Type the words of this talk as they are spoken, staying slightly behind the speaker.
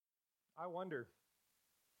I wonder,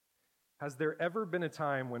 has there ever been a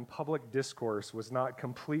time when public discourse was not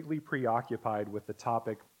completely preoccupied with the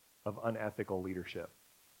topic of unethical leadership?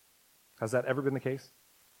 Has that ever been the case?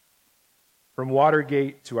 From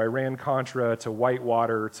Watergate to Iran-Contra to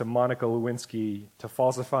Whitewater to Monica Lewinsky to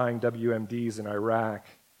falsifying WMDs in Iraq,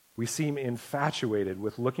 we seem infatuated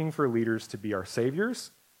with looking for leaders to be our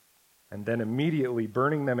saviors and then immediately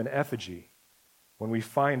burning them in effigy when we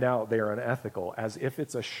find out they are unethical, as if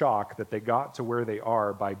it's a shock that they got to where they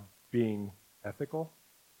are by being ethical.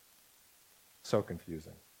 So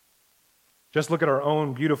confusing. Just look at our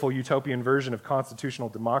own beautiful utopian version of constitutional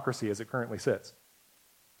democracy as it currently sits.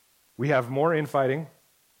 We have more infighting,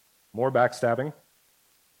 more backstabbing,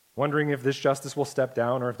 wondering if this justice will step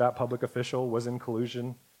down or if that public official was in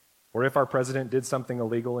collusion or if our president did something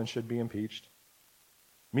illegal and should be impeached.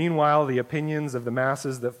 Meanwhile, the opinions of the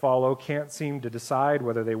masses that follow can't seem to decide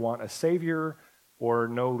whether they want a savior or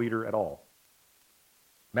no leader at all.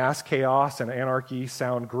 Mass chaos and anarchy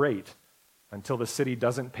sound great until the city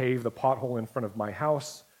doesn't pave the pothole in front of my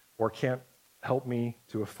house or can't help me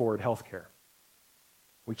to afford health care.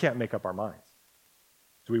 We can't make up our minds.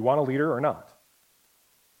 Do we want a leader or not?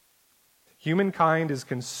 Humankind is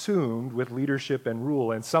consumed with leadership and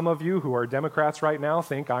rule, and some of you who are Democrats right now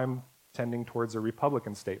think I'm tending towards a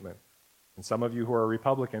Republican statement, and some of you who are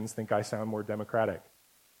Republicans think I sound more Democratic.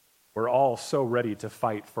 We're all so ready to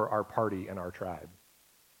fight for our party and our tribe.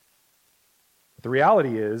 But the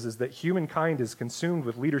reality is that humankind is consumed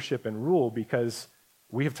with leadership and rule because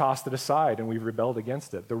we have tossed it aside and we've rebelled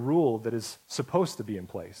against it. The rule that is supposed to be in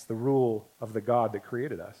place, the rule of the God that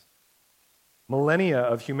created us. Millennia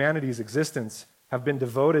of humanity's existence have been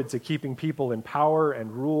devoted to keeping people in power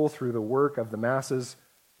and rule through the work of the masses,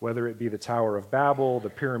 whether it be the Tower of Babel, the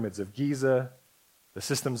pyramids of Giza, the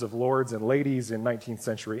systems of lords and ladies in 19th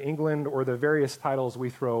century England, or the various titles we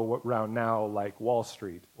throw around now like Wall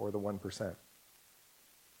Street or the 1%.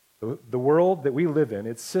 The world that we live in,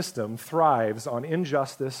 its system, thrives on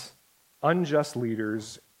injustice, unjust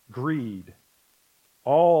leaders, greed,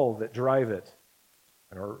 all that drive it,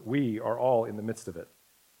 and we are all in the midst of it.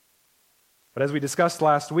 But as we discussed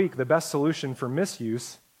last week, the best solution for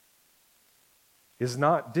misuse is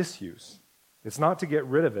not disuse. It's not to get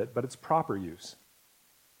rid of it, but it's proper use.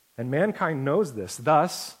 And mankind knows this.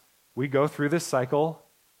 Thus, we go through this cycle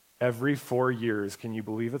every 4 years. Can you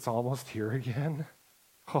believe it's almost here again?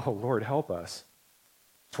 Oh, Lord, help us.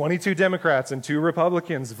 22 Democrats and 2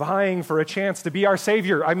 Republicans vying for a chance to be our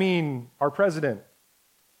savior. Our president.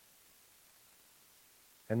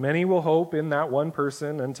 And many will hope in that one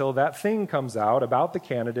person until that thing comes out about the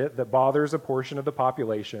candidate that bothers a portion of the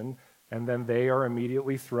population, and then they are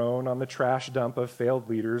immediately thrown on the trash dump of failed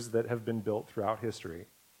leaders that have been built throughout history.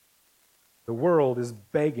 The world is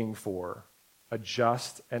begging for a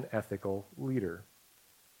just and ethical leader.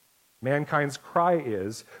 Mankind's cry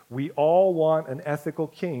is, we all want an ethical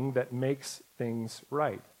king that makes things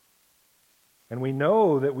right. And we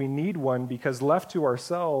know that we need one because left to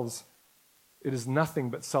ourselves, it is nothing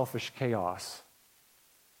but selfish chaos.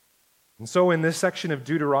 And so in this section of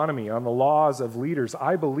Deuteronomy on the laws of leaders,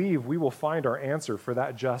 I believe we will find our answer for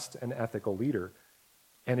that just and ethical leader.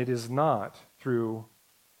 And it is not through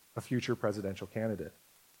a future presidential candidate,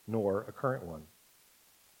 nor a current one.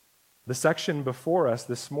 The section before us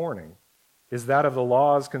this morning is that of the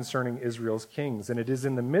laws concerning Israel's kings, and it is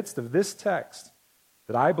in the midst of this text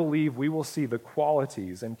that I believe we will see the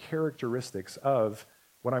qualities and characteristics of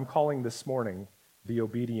what I'm calling this morning the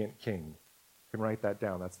obedient king. You can write that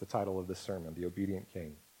down. That's the title of this sermon, the obedient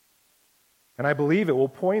king. And I believe it will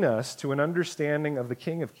point us to an understanding of the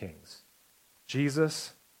King of Kings,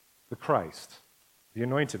 Jesus the Christ, the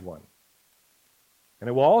Anointed One. And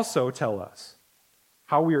it will also tell us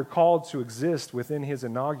how we are called to exist within his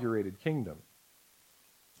inaugurated kingdom.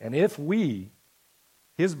 And if we,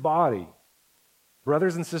 his body,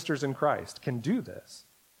 brothers and sisters in Christ, can do this,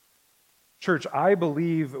 church, I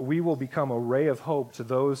believe we will become a ray of hope to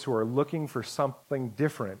those who are looking for something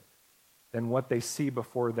different than what they see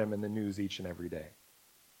before them in the news each and every day.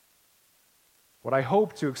 What I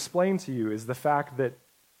hope to explain to you is the fact that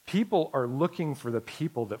people are looking for the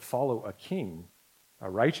people that follow a king, a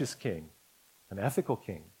righteous king, an ethical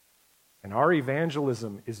king. And our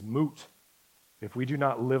evangelism is moot if we do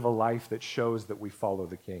not live a life that shows that we follow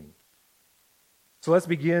the king. So let's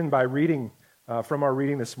begin by reading from our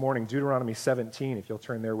reading this morning, Deuteronomy 17, if you'll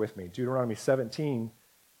turn there with me. Deuteronomy 17,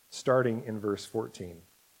 starting in verse 14.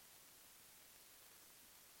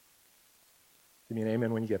 Give me an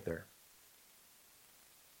amen when you get there.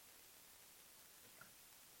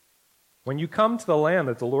 When you come to the land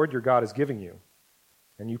that the Lord your God is giving you,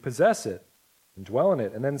 and you possess it, and dwell in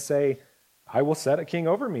it, and then say, I will set a king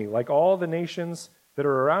over me, like all the nations that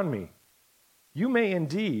are around me. You may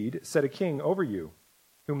indeed set a king over you,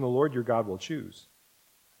 whom the Lord your God will choose.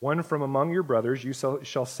 One from among your brothers you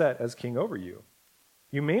shall set as king over you.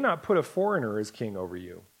 You may not put a foreigner as king over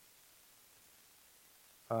you,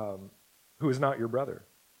 who is not your brother.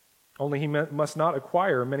 Only he must not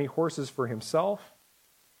acquire many horses for himself,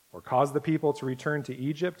 or cause the people to return to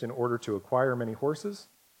Egypt in order to acquire many horses.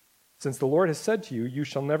 Since the Lord has said to you, you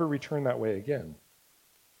shall never return that way again.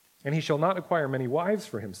 And he shall not acquire many wives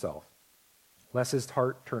for himself, lest his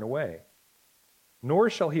heart turn away. Nor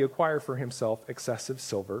shall he acquire for himself excessive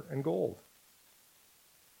silver and gold.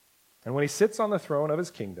 And when he sits on the throne of his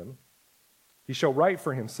kingdom, he shall write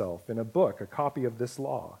for himself in a book a copy of this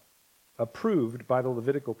law, approved by the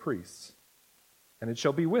Levitical priests. And it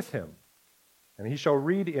shall be with him, and he shall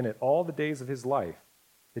read in it all the days of his life,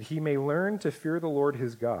 that he may learn to fear the Lord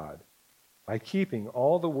his God, by keeping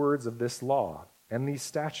all the words of this law and these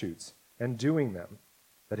statutes, and doing them,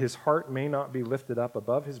 that his heart may not be lifted up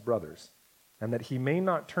above his brothers, and that he may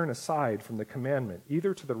not turn aside from the commandment,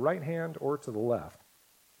 either to the right hand or to the left,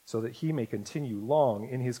 so that he may continue long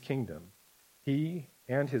in his kingdom, he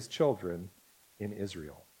and his children in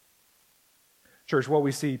Israel. Church, what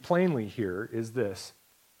we see plainly here is this: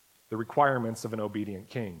 the requirements of an obedient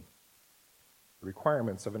king. The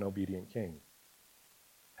requirements of an obedient king.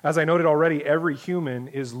 As I noted already, every human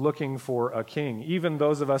is looking for a king. Even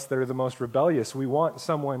those of us that are the most rebellious, we want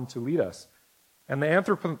someone to lead us. And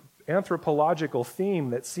the anthropological theme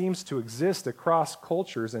that seems to exist across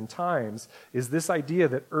cultures and times is this idea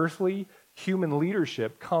that earthly human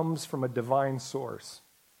leadership comes from a divine source.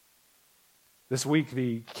 This week,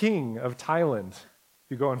 the king of Thailand, if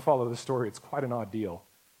you go and follow the story, it's quite an odd deal.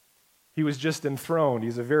 He was just enthroned.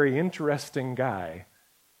 He's a very interesting guy.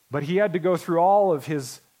 But he had to go through all of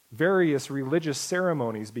his various religious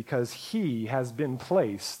ceremonies because he has been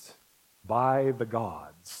placed by the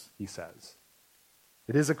gods, he says.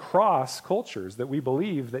 It is across cultures that we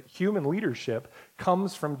believe that human leadership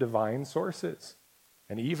comes from divine sources.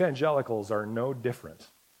 And evangelicals are no different.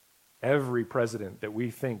 Every president that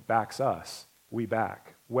we think backs us, we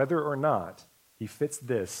back, whether or not he fits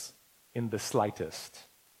this in the slightest.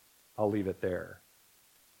 I'll leave it there.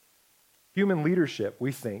 Human leadership,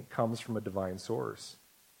 we think, comes from a divine source.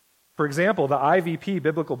 For example, the IVP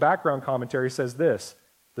Biblical Background Commentary says this: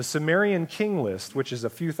 the Sumerian king list, which is a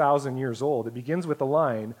few thousand years old, it begins with the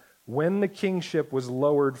line, "When the kingship was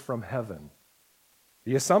lowered from heaven."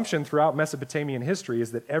 The assumption throughout Mesopotamian history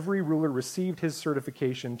is that every ruler received his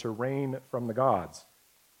certification to reign from the gods.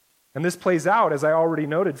 And this plays out, as I already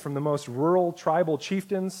noted, from the most rural tribal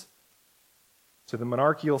chieftains to the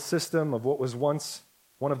monarchical system of what was once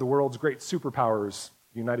one of the world's great superpowers,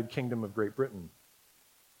 the United Kingdom of Great Britain.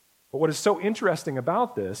 But what is so interesting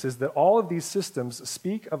about this is that all of these systems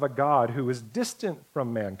speak of a God who is distant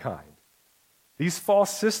from mankind. These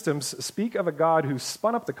false systems speak of a God who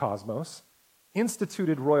spun up the cosmos,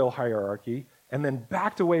 instituted royal hierarchy, and then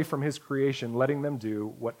backed away from his creation, letting them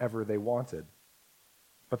do whatever they wanted.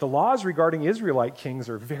 But the laws regarding Israelite kings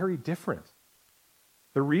are very different.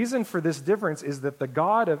 The reason for this difference is that the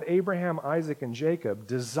God of Abraham, Isaac, and Jacob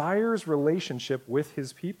desires relationship with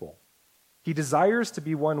his people. He desires to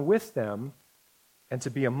be one with them and to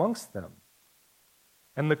be amongst them.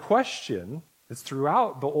 And the question that's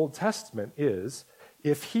throughout the Old Testament is,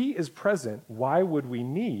 if he is present, why would we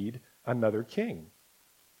need another king?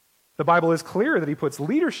 The Bible is clear that he puts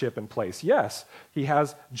leadership in place. Yes, he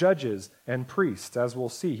has judges and priests, as we'll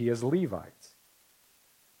see. He has Levites.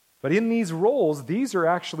 But in these roles, these are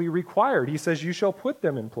actually required. He says, you shall put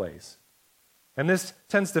them in place. And this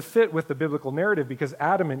tends to fit with the biblical narrative because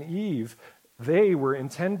Adam and Eve, they were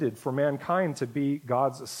intended for mankind to be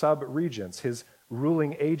God's sub-regents, his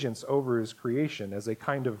ruling agents over his creation as a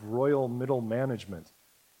kind of royal middle management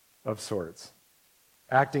of sorts,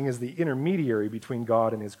 acting as the intermediary between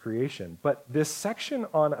God and his creation. But this section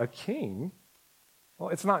on a king, well,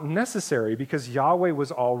 it's not necessary because Yahweh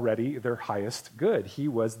was already their highest good. He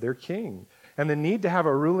was their king. And the need to have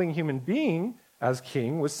a ruling human being as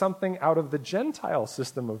king was something out of the Gentile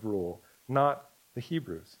system of rule, not the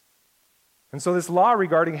Hebrews. And so this law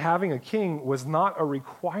regarding having a king was not a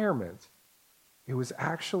requirement. It was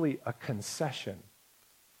actually a concession.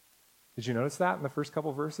 Did you notice that in the first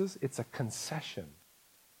couple verses? It's a concession.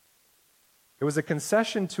 It was a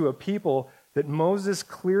concession to a people that Moses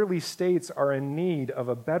clearly states are in need of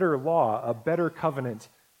a better law, a better covenant,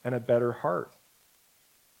 and a better heart.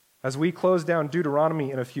 As we close down Deuteronomy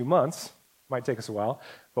in a few months, might take us a while,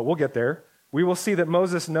 but we'll get there, we will see that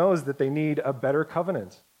Moses knows that they need a better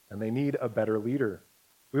covenant and they need a better leader.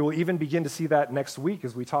 We will even begin to see that next week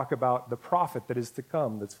as we talk about the prophet that is to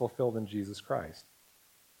come that's fulfilled in Jesus Christ.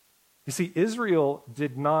 You see, Israel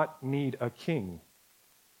did not need a king,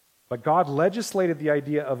 but God legislated the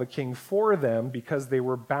idea of a king for them because they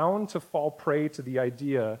were bound to fall prey to the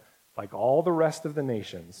idea, like all the rest of the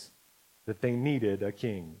nations, that they needed a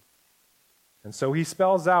king. And so he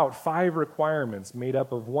spells out 5 requirements made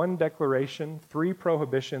up of 1 declaration, 3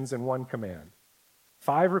 prohibitions, and 1 command.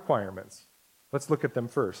 5 requirements. Let's look at them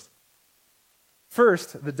first.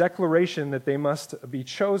 First, the declaration that they must be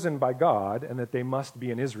chosen by God and that they must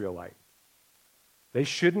be an Israelite. They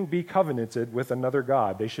shouldn't be covenanted with another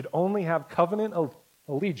God. They should only have covenant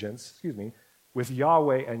allegiance, with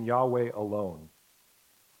Yahweh and Yahweh alone.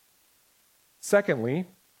 Secondly,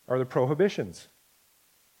 are the prohibitions.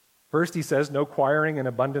 First, he says, no acquiring an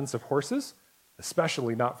abundance of horses,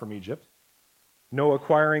 especially not from Egypt. No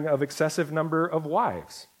acquiring of excessive number of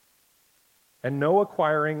wives. And no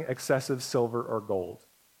acquiring excessive silver or gold.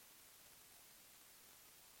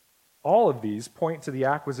 All of these point to the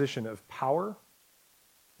acquisition of power,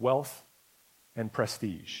 wealth, and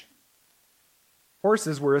prestige.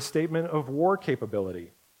 Horses were a statement of war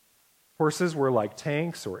capability. Horses were like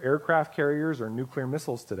tanks or aircraft carriers or nuclear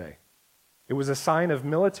missiles today. It was a sign of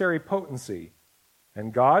military potency,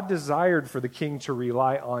 and God desired for the king to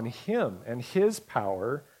rely on him and his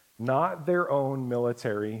power, not their own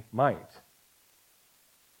military might.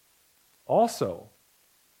 Also,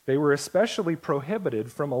 they were especially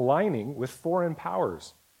prohibited from aligning with foreign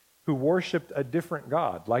powers who worshipped a different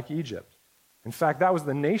god, like Egypt. In fact, that was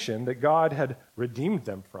the nation that God had redeemed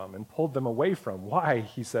them from and pulled them away from. Why,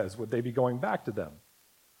 he says, would they be going back to them?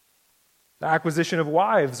 The acquisition of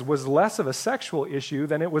wives was less of a sexual issue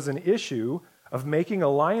than it was an issue of making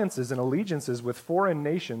alliances and allegiances with foreign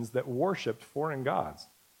nations that worshipped foreign gods.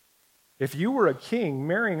 If you were a king,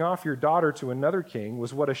 marrying off your daughter to another king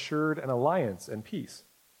was what assured an alliance and peace.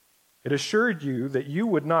 It assured you that you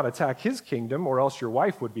would not attack his kingdom, or else your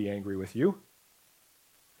wife would be angry with you.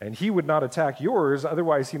 And he would not attack yours,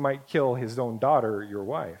 otherwise he might kill his own daughter, your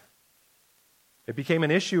wife. It became an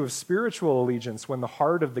issue of spiritual allegiance when the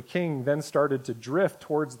heart of the king then started to drift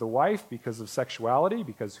towards the wife because of sexuality,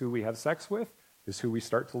 because who we have sex with is who we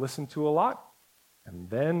start to listen to a lot. And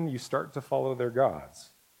then you start to follow their gods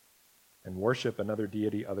and worship another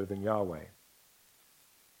deity other than Yahweh.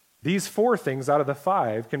 These 4 things out of the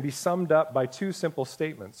 5 can be summed up by 2 simple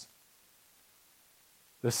statements.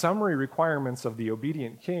 The summary requirements of the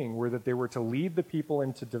obedient king were that they were to lead the people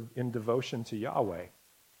in devotion to Yahweh,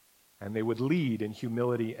 and they would lead in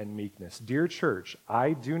humility and meekness. Dear church,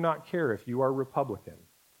 I do not care if you are Republican.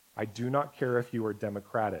 I do not care if you are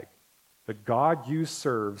Democratic. The God you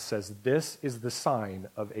serve says this is the sign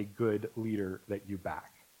of a good leader that you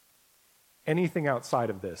back. Anything outside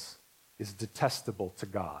of this is detestable to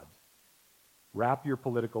God. Wrap your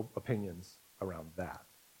political opinions around that.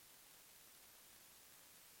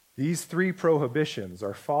 These 3 prohibitions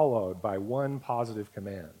are followed by 1 positive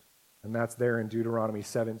command, and that's there in Deuteronomy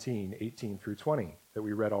 17, 18 through 20 that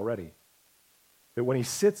we read already. That when he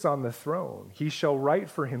sits on the throne, he shall write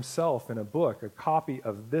for himself in a book a copy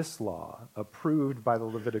of this law approved by the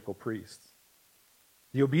Levitical priests.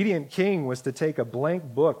 The obedient king was to take a blank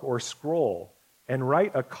book or scroll and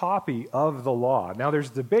write a copy of the law. Now there's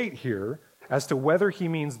debate here as to whether he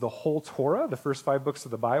means the whole Torah, the first 5 books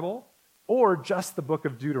of the Bible, or just the book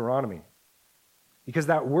of Deuteronomy. Because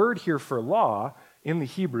that word here for law in the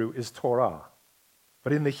Hebrew is Torah.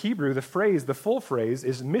 But in the Hebrew, the full phrase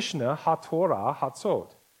is Mishnah HaTorah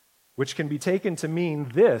Hatzot, which can be taken to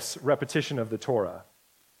mean this repetition of the Torah.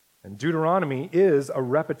 And Deuteronomy is a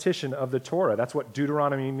repetition of the Torah. That's what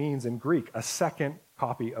Deuteronomy means in Greek, a second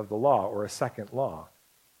copy of the law or a second law.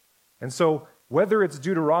 And so whether it's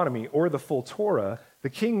Deuteronomy or the full Torah, the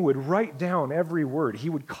king would write down every word. He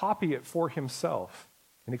would copy it for himself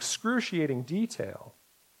in excruciating detail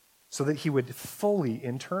so that he would fully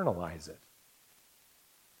internalize it.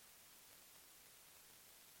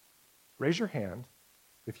 Raise your hand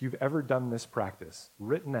if you've ever done this practice,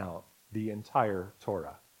 written out the entire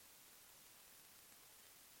Torah.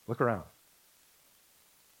 Look around.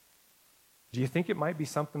 Do you think it might be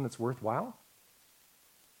something that's worthwhile?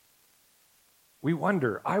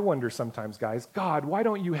 I wonder sometimes, guys, God, why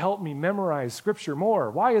don't you help me memorize Scripture more?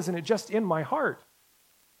 Why isn't it just in my heart?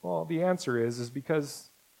 Well, the answer is because,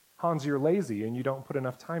 Hans, you're lazy and you don't put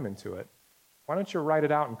enough time into it. Why don't you write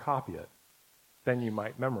it out and copy it? Then you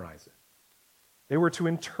might memorize it. They were to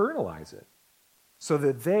internalize it so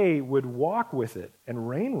that they would walk with it and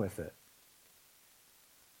reign with it.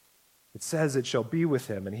 It says it shall be with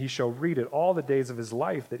him, and he shall read it all the days of his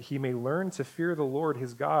life, that he may learn to fear the Lord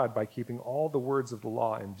his God by keeping all the words of the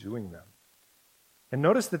law and doing them. And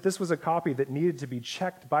notice that this was a copy that needed to be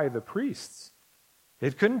checked by the priests.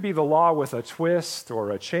 It couldn't be the law with a twist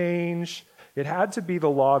or a change. It had to be the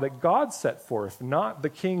law that God set forth, not the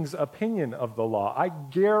king's opinion of the law. I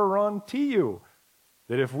guarantee you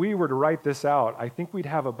that if we were to write this out, I think we'd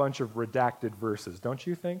have a bunch of redacted verses, don't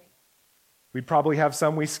you think? We'd probably have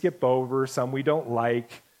some we skip over, some we don't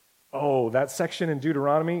like. Oh, that section in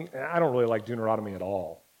Deuteronomy, I don't really like Deuteronomy at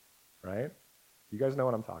all, right? You guys know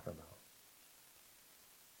what I'm talking about.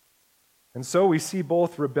 And so we see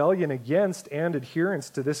both rebellion against and adherence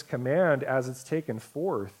to this command as it's taken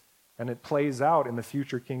forth, and it plays out in the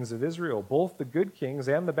future kings of Israel, both the good kings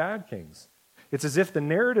and the bad kings. It's as if the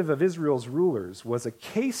narrative of Israel's rulers was a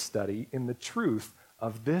case study in the truth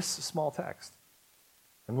of this small text.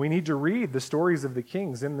 And we need to read the stories of the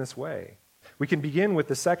kings in this way. We can begin with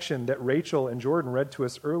the section that Rachel and Jordan read to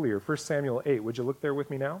us earlier, 1 Samuel 8. Would you look there with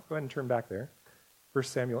me now? Go ahead and turn back there. 1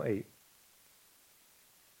 Samuel 8.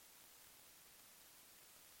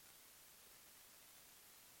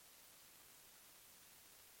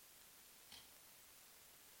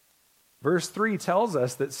 Verse 3 tells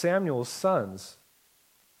us that Samuel's sons,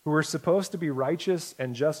 who were supposed to be righteous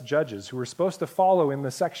and just judges, who were supposed to follow in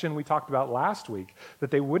the section we talked about last week,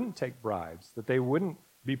 that they wouldn't take bribes, that they wouldn't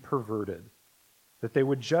be perverted, that they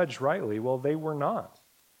would judge rightly. Well, they were not.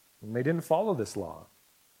 And they didn't follow this law.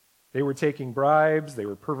 They were taking bribes, they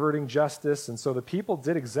were perverting justice, and so the people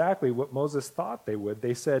did exactly what Moses thought they would.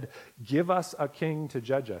 They said, "Give us a king to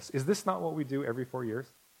judge us." Is this not what we do every 4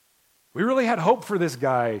 years? We really had hope for this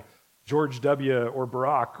guy, George W. or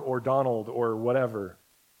Barack or Donald or whatever.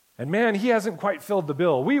 And man, he hasn't quite filled the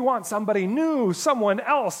bill. We want somebody new, someone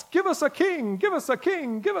else. Give us a king, give us a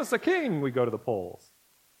king, give us a king. We go to the polls.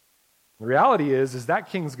 The reality is that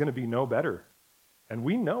king's going to be no better. And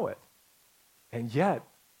we know it. And yet,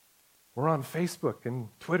 we're on Facebook and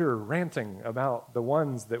Twitter ranting about the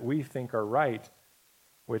ones that we think are right,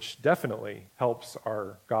 which definitely helps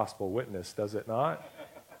our gospel witness, does it not?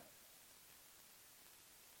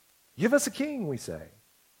 Give us a king, we say.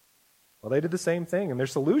 Well, they did the same thing, and their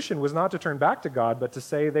solution was not to turn back to God, but to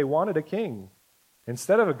say they wanted a king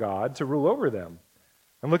instead of a God to rule over them.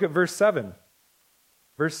 And look at verse 7.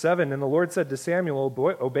 Verse 7, "And the Lord said to Samuel,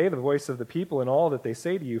 obey the voice of the people in all that they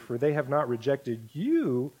say to you, for they have not rejected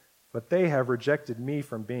you, but they have rejected me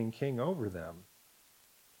from being king over them."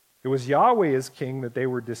 It was Yahweh as king that they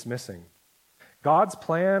were dismissing. God's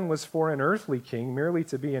plan was for an earthly king merely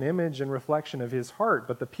to be an image and reflection of his heart,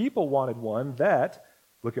 but the people wanted one that,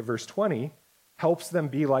 look at verse 20, helps them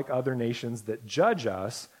be like other nations that judge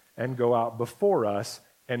us and go out before us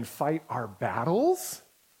and fight our battles?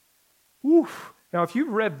 Oof. Now, if you've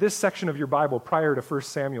read this section of your Bible prior to 1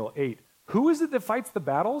 Samuel 8, who is it that fights the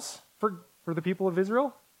battles for the people of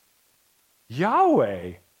Israel?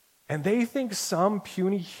 Yahweh. And they think some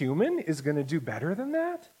puny human is going to do better than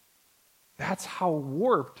that? That's how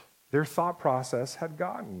warped their thought process had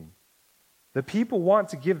gotten. The people want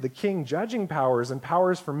to give the king judging powers and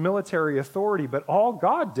powers for military authority, but all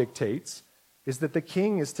God dictates is that the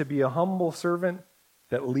king is to be a humble servant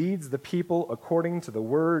that leads the people according to the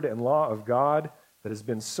word and law of God that has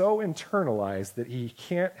been so internalized that he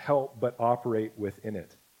can't help but operate within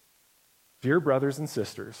it. Dear brothers and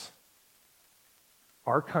sisters,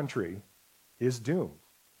 our country is doomed,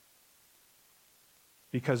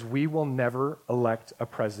 because we will never elect a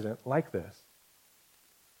president like this.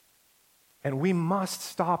 And we must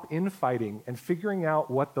stop infighting and figuring out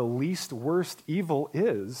what the least worst evil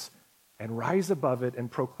is and rise above it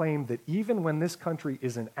and proclaim that even when this country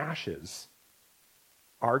is in ashes,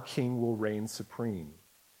 our king will reign supreme.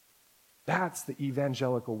 That's the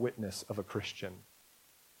evangelical witness of a Christian.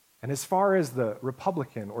 And as far as the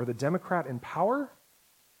Republican or the Democrat in power,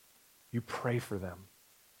 you pray for them.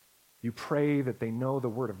 You pray that they know the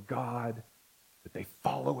Word of God, that they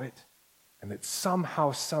follow it, and that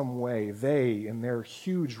somehow, some way, they, in their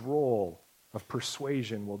huge role of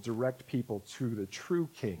persuasion, will direct people to the true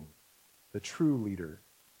King, the true leader,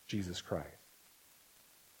 Jesus Christ.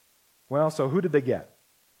 Well, so who did they get?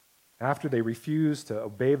 After they refused to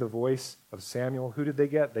obey the voice of Samuel, who did they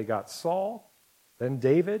get? They got Saul, then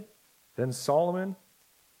David, then Solomon.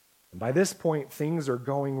 And by this point, things are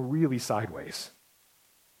going really sideways.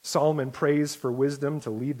 Solomon prays for wisdom to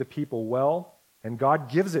lead the people well, and God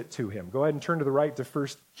gives it to him. Go ahead and turn to the right to 1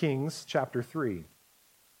 Kings chapter 3.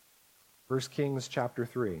 1 Kings chapter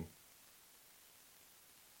 3.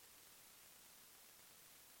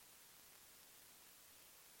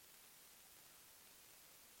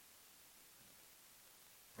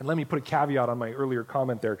 And let me put a caveat on my earlier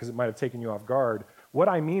comment there because it might have taken you off guard. What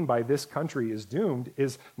I mean by this country is doomed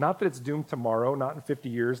is not that it's doomed tomorrow, not in 50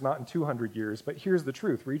 years, not in 200 years, but here's the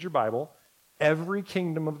truth. Read your Bible. Every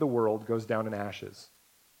kingdom of the world goes down in ashes.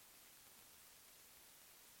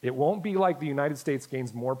 It won't be like the United States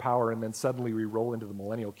gains more power and then suddenly we roll into the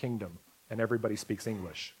millennial kingdom and everybody speaks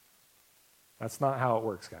English. That's not how it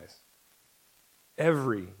works, guys.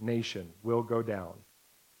 Every nation will go down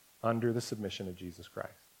under the submission of Jesus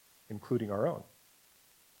Christ, including our own.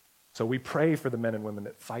 So we pray for the men and women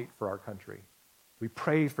that fight for our country. We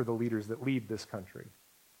pray for the leaders that lead this country.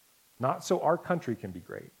 Not so our country can be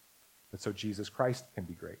great, but so Jesus Christ can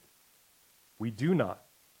be great. We do not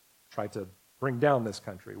try to bring down this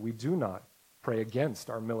country. We do not pray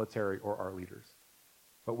against our military or our leaders.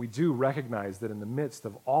 But we do recognize that in the midst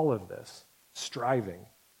of all of this, striving,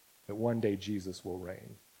 that one day Jesus will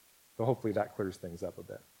reign. So hopefully that clears things up a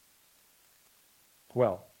bit.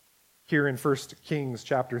 Well, here in 1 Kings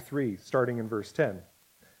chapter 3, starting in verse 10,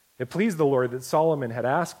 it pleased the Lord that Solomon had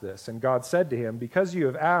asked this, and God said to him, because you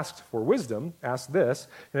have asked for wisdom, ask this,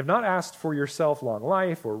 and have not asked for yourself long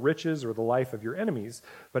life or riches or the life of your enemies,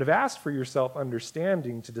 but have asked for yourself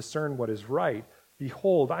understanding to discern what is right,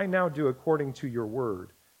 behold, I now do according to your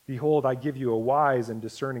word. Behold, I give you a wise and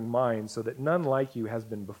discerning mind, so that none like you has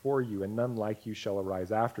been before you, and none like you shall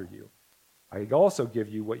arise after you. I also give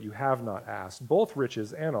you what you have not asked, both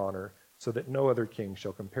riches and honor, so that no other king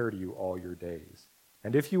shall compare to you all your days.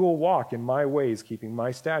 And if you will walk in my ways, keeping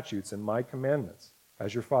my statutes and my commandments,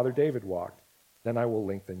 as your father David walked, then I will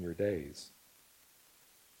lengthen your days.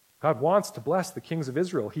 God wants to bless the kings of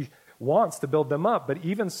Israel. He wants to build them up, but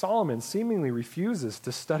even Solomon seemingly refuses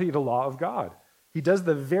to study the law of God. He does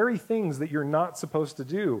the very things that you're not supposed to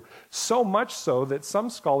do, so much so that some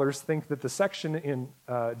scholars think that the section in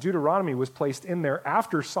Deuteronomy was placed in there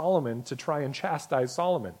after Solomon to try and chastise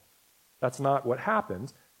Solomon. That's not what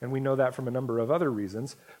happened, and we know that from a number of other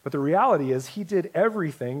reasons. But the reality is he did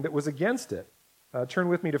everything that was against it. Turn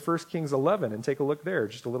with me to 1 Kings 11 and take a look there,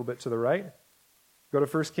 just a little bit to the right. Go to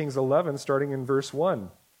 1 Kings 11, starting in verse 1.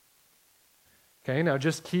 Okay, now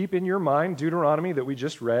just keep in your mind Deuteronomy that we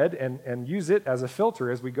just read and use it as a filter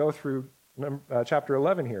as we go through chapter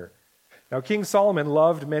 11 here. Now, King Solomon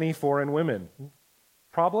loved many foreign women.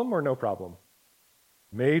 Problem or no problem?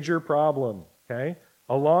 Major problem, okay?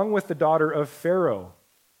 Along with the daughter of Pharaoh.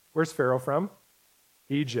 Where's Pharaoh from?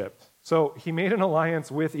 Egypt. So he made an alliance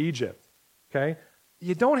with Egypt, okay?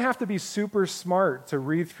 You don't have to be super smart to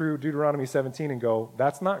read through Deuteronomy 17 and go,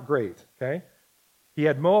 that's not great, okay? He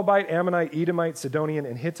had Moabite, Ammonite, Edomite, Sidonian,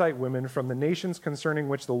 and Hittite women from the nations concerning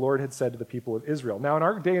which the Lord had said to the people of Israel. Now, in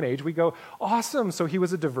our day and age, we go, awesome, so he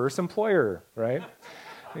was a diverse employer, right?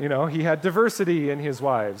 You know, he had diversity in his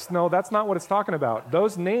wives. No, that's not what it's talking about.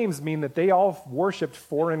 Those names mean that they all worshipped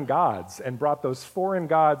foreign gods and brought those foreign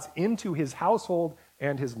gods into his household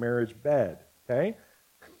and his marriage bed, okay?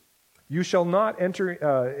 You shall not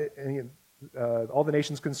enter... all the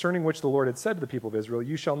nations concerning which the Lord had said to the people of Israel,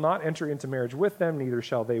 you shall not enter into marriage with them, neither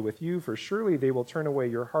shall they with you, for surely they will turn away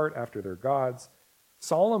your heart after their gods.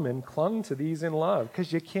 Solomon clung to these in love,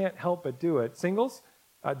 because you can't help but do it. Singles,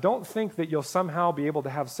 don't think that you'll somehow be able to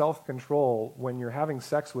have self-control when you're having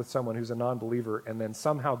sex with someone who's a non-believer and then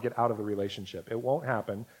somehow get out of the relationship. It won't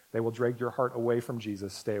happen. They will drag your heart away from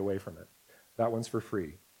Jesus. Stay away from it. That one's for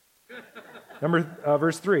free.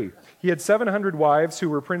 Verse 3, he had 700 wives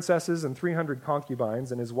who were princesses and 300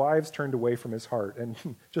 concubines, and his wives turned away from his heart. And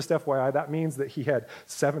just FYI, that means that he had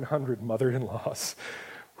 700 mother-in-laws.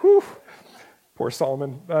 Whew. Poor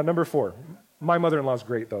Solomon. Number 4, my mother-in-law's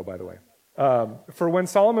great, though, by the way. For when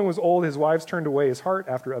Solomon was old, his wives turned away his heart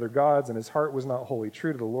after other gods, and his heart was not wholly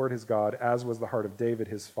true to the Lord his God, as was the heart of David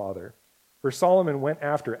his father. For Solomon went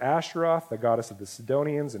after Ashtaroth, the goddess of the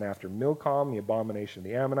Sidonians, and after Milcom, the abomination of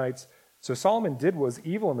the Ammonites. So Solomon did what was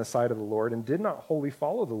evil in the sight of the Lord and did not wholly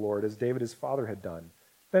follow the Lord as David his father had done.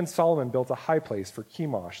 Then Solomon built a high place for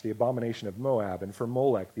Chemosh, the abomination of Moab, and for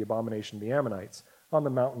Molech, the abomination of the Ammonites, on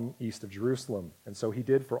the mountain east of Jerusalem. And so he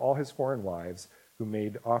did for all his foreign wives who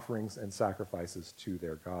made offerings and sacrifices to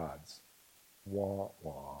their gods. Wah,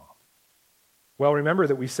 wah. Well, remember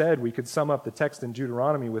that we said we could sum up the text in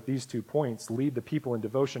Deuteronomy with these 2 points. Lead the people in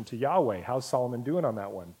devotion to Yahweh. How's Solomon doing on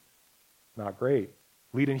that one? Not great.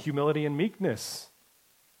 Lead in humility and meekness.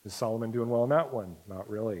 Is Solomon doing well in that one? Not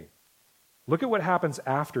really. Look at what happens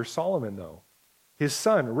after Solomon, though. His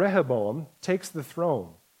son, Rehoboam, takes the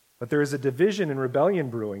throne. But there is a division and rebellion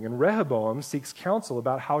brewing, and Rehoboam seeks counsel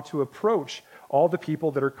about how to approach all the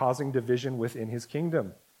people that are causing division within his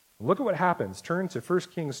kingdom. Look at what happens. Turn to 1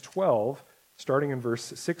 Kings 12, starting in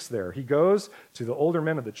verse 6 there. He goes to the older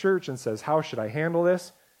men of the church and says, how should I handle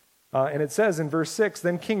this? And it says in verse 6,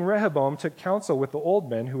 Then King Rehoboam took counsel with the old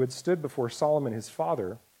men who had stood before Solomon his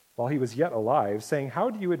father while he was yet alive, saying, How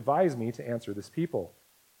do you advise me to answer this people?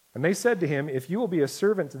 And they said to him, If you will be a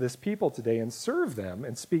servant to this people today and serve them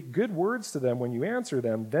and speak good words to them when you answer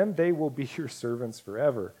them, then they will be your servants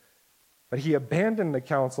forever. But he abandoned the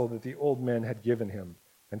counsel that the old men had given him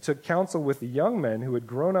and took counsel with the young men who had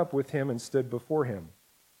grown up with him and stood before him.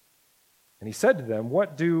 And he said to them,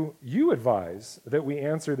 What do you advise that we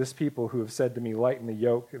answer this people who have said to me, Lighten the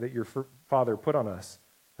yoke that your father put on us?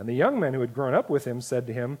 And the young men who had grown up with him said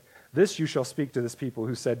to him, This you shall speak to this people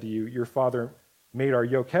who said to you, Your father made our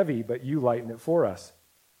yoke heavy, but you lighten it for us.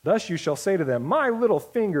 Thus you shall say to them, My little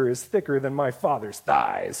finger is thicker than my father's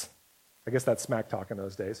thighs. I guess that's smack talk in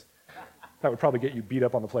those days. That would probably get you beat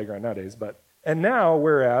up on the playground nowadays. And now,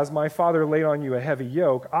 whereas my father laid on you a heavy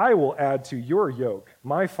yoke, I will add to your yoke.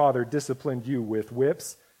 My father disciplined you with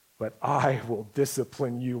whips, but I will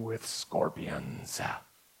discipline you with scorpions.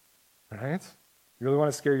 Right? You really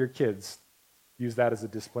want to scare your kids? Use that as a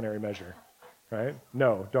disciplinary measure. Right?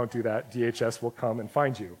 No, don't do that. DHS will come and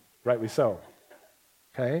find you. Rightly so.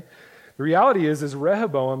 Okay? The reality is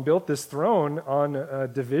Rehoboam built this throne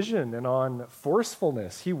on division and on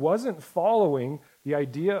forcefulness. He wasn't following the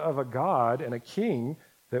idea of a God and a king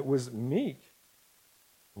that was meek.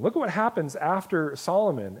 Look at what happens after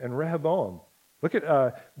Solomon and Rehoboam. Look at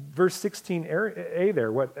verse 16a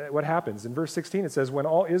there, what happens. In verse 16 it says, When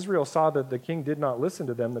all Israel saw that the king did not listen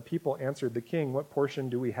to them, the people answered the king, What portion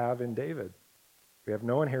do we have in David? We have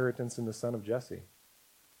no inheritance in the son of Jesse.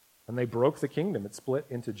 And they broke the kingdom. It split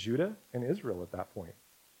into Judah and Israel at that point.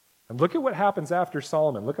 And look at what happens after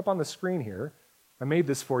Solomon. Look up on the screen here. I made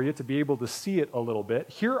this for you to be able to see it a little bit.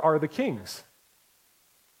 Here are the kings.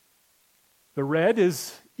 The red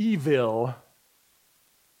is evil,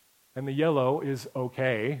 and the yellow is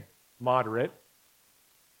okay, moderate.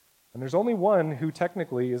 And there's only one who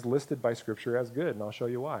technically is listed by Scripture as good, and I'll show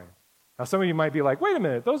you why. Now, some of you might be like, wait a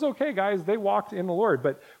minute, those okay guys, they walked in the Lord.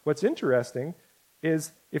 But what's interesting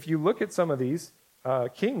is if you look at some of these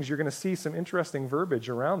kings, you're going to see some interesting verbiage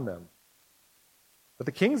around them. But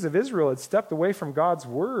the kings of Israel had stepped away from God's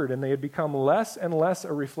word, and they had become less and less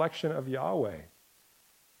a reflection of Yahweh.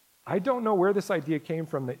 I don't know where this idea came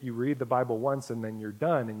from that you read the Bible once and then you're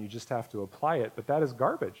done and you just have to apply it, but that is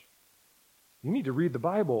garbage. You need to read the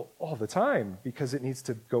Bible all the time because it needs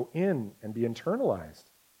to go in and be internalized.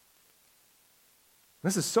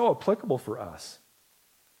 This is so applicable for us.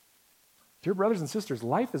 Dear brothers and sisters,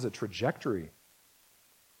 life is a trajectory.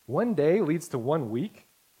 One day leads to 1 week,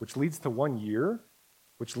 which leads to 1 year,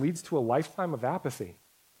 which leads to a lifetime of apathy.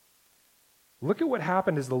 Look at what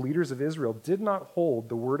happened as the leaders of Israel did not hold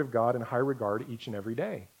the word of God in high regard each and every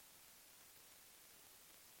day.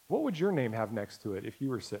 What would your name have next to it if you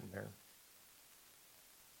were sitting there?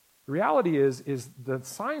 The reality is the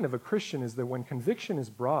sign of a Christian is that when conviction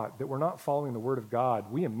is brought that we're not following the word of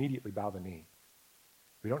God, we immediately bow the knee.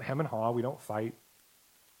 We don't hem and haw, we don't fight.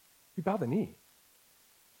 We bow the knee.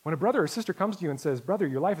 When a brother or sister comes to you and says, brother,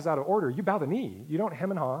 your life is out of order, you bow the knee. You don't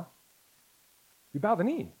hem and haw. You bow the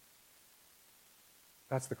knee.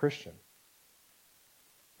 That's the Christian.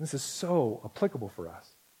 This is so applicable for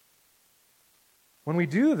us. When we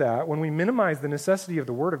do that, when we minimize the necessity of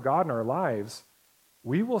the Word of God in our lives,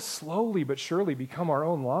 we will slowly but surely become our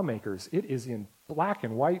own lawmakers. It is in black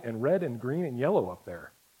and white and red and green and yellow up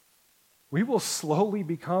there. We will slowly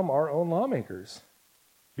become our own lawmakers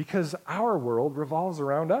because our world revolves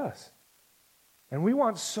around us. And we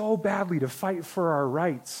want so badly to fight for our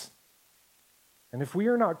rights. And if we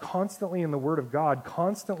are not constantly in the Word of God,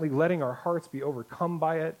 constantly letting our hearts be overcome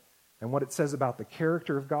by it and what it says about the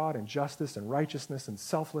character of God and justice and righteousness and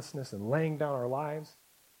selflessness and laying down our lives,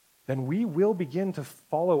 then we will begin to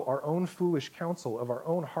follow our own foolish counsel of our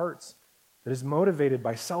own hearts that is motivated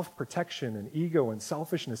by self-protection and ego and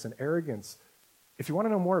selfishness and arrogance. If you want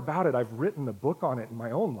to know more about it, I've written a book on it in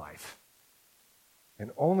my own life.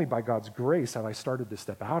 And only by God's grace have I started to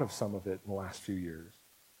step out of some of it in the last few years.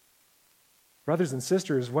 Brothers and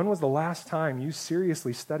sisters, when was the last time you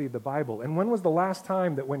seriously studied the Bible? And when was the last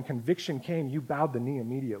time that when conviction came, you bowed the knee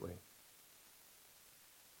immediately?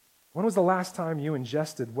 When was the last time you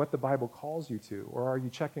ingested what the Bible calls you to, or are you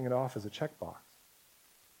checking it off as a checkbox?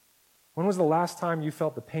 When was the last time you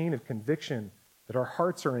felt the pain of conviction that our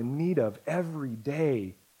hearts are in need of every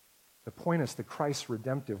day to point us to Christ's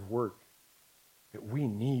redemptive work, that we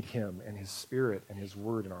need Him and His Spirit and His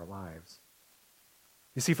Word in our lives?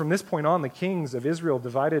 You see, from this point on, the kings of Israel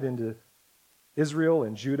divided into Israel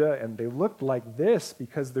and Judah, and they looked like this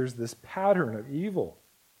because there's this pattern of evil.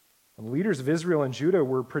 And the leaders of Israel and Judah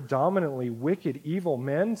were predominantly wicked, evil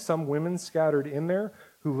men, some women scattered in there,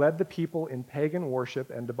 who led the people in pagan worship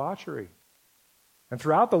and debauchery. And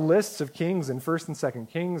throughout the lists of kings in 1st and 2nd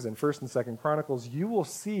Kings and 1st and 2nd Chronicles, you will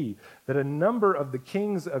see that a number of the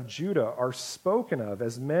kings of Judah are spoken of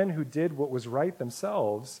as men who did what was right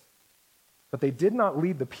themselves, but they did not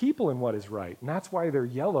lead the people in what is right. And that's why they're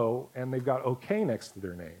yellow and they've got okay next to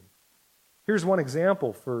their name. Here's one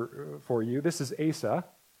example for you. This is Asa.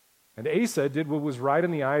 And Asa did what was right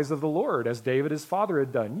in the eyes of the Lord, as David his father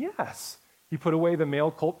had done. Yes, he put away the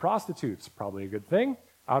male cult prostitutes, probably a good thing,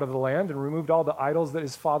 out of the land and removed all the idols that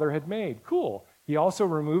his father had made. Cool. He also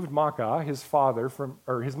removed Maacah,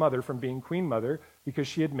 his mother, from being queen mother because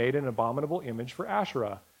she had made an abominable image for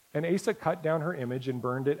Asherah. And Asa cut down her image and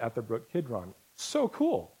burned it at the brook Kidron. So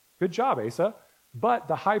cool. Good job, Asa. But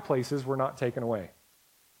the high places were not taken away.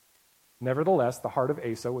 Nevertheless, the heart of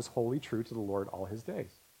Asa was wholly true to the Lord all his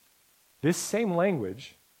days. This same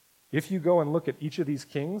language, if you go and look at each of these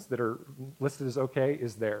kings that are listed as okay,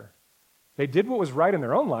 is there. They did what was right in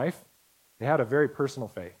their own life. They had a very personal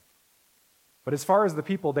faith. But as far as the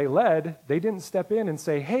people they led, they didn't step in and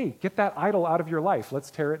say, hey, get that idol out of your life.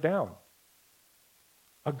 Let's tear it down.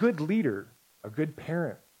 A good leader, a good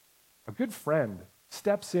parent, a good friend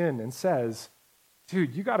steps in and says,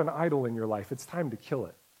 dude, you got an idol in your life. It's time to kill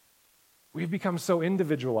it. We've become so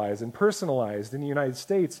individualized and personalized in the United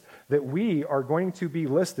States that we are going to be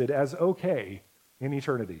listed as okay in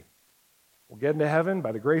eternity. We'll get into heaven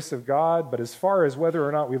by the grace of God, but as far as whether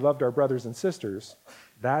or not we loved our brothers and sisters,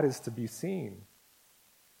 that is to be seen.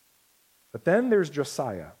 But then there's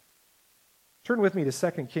Josiah. Turn with me to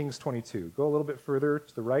 2 Kings 22. Go a little bit further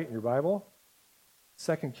to the right in your Bible.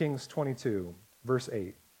 2 Kings 22, verse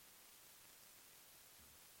 8.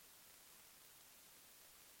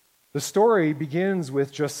 The story begins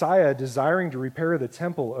with Josiah desiring to repair the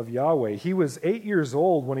temple of Yahweh. He was 8 years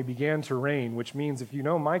old when he began to reign, which means if you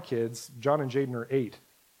know my kids, John and Jaden are 8.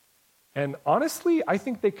 And honestly, I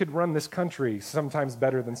think they could run this country sometimes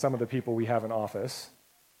better than some of the people we have in office.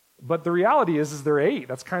 But the reality is they're 8.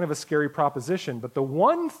 That's kind of a scary proposition. But the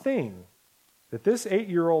one thing that this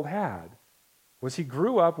 8-year-old had was he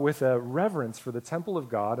grew up with a reverence for the temple of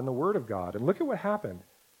God and the Word of God. And look at what happened.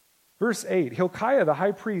 Verse 8, Hilkiah the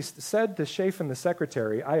high priest said to Shaphan the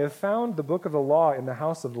secretary, I have found the book of the law in the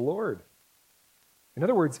house of the Lord. In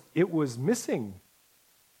other words, it was missing.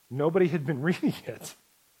 Nobody had been reading it.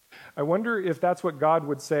 I wonder if that's what God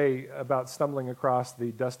would say about stumbling across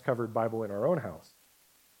the dust-covered Bible in our own house.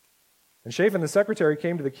 And Shaphan the secretary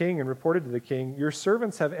came to the king and reported to the king, your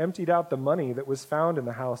servants have emptied out the money that was found in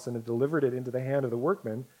the house and have delivered it into the hand of the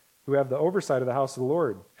workmen who have the oversight of the house of the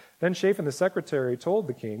Lord. Then Shaphan the secretary told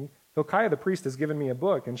the king, Hilkiah the priest has given me a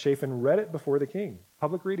book, and Shaphan read it before the king.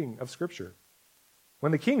 Public reading of Scripture.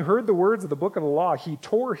 When the king heard the words of the book of the law, he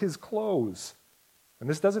tore his clothes. And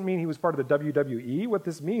this doesn't mean he was part of the WWE. What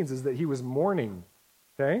this means is that he was mourning.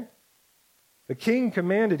 Okay? The king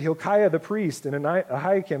commanded Hilkiah the priest, and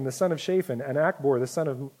Ahikam the son of Shaphan, and Achbor the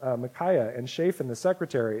son of Micaiah, and Shaphan the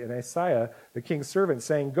secretary, and Asaiah the king's servant,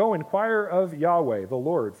 saying, Go inquire of Yahweh, the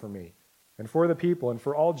Lord, for me, and for the people, and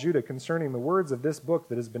for all Judah, concerning the words of this book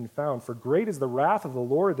that has been found. For great is the wrath of the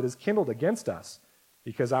Lord that is kindled against us,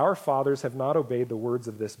 because our fathers have not obeyed the words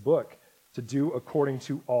of this book, to do according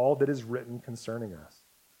to all that is written concerning us.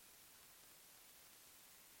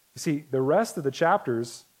 You see, the rest of the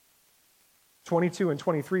chapters, 22 and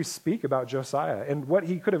 23, speak about Josiah. And what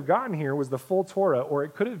he could have gotten here was the full Torah, or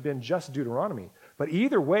it could have been just Deuteronomy. But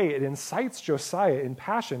either way, it incites Josiah in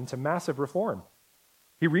passion to massive reform.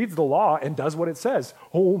 He reads the law and does what it says.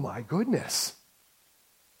 Oh my goodness.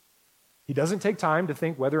 He doesn't take time to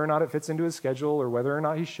think whether or not it fits into his schedule or whether or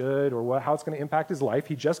not he should or how it's going to impact his life.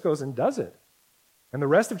 He just goes and does it. And the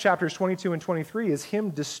rest of chapters 22 and 23 is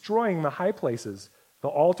him destroying the high places, the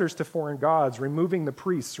altars to foreign gods, removing the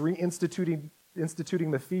priests, reinstituting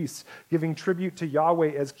the feasts, giving tribute to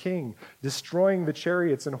Yahweh as king, destroying the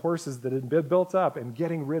chariots and horses that had been built up, and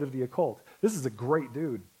getting rid of the occult. This is a great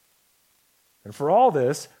dude. And for all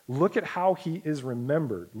this, look at how he is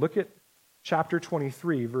remembered. Look at chapter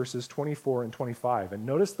 23, verses 24 and 25, and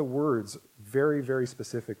notice the words very, very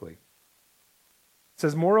specifically. It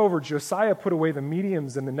says, Moreover, Josiah put away the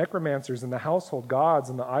mediums and the necromancers and the household gods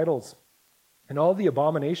and the idols and all the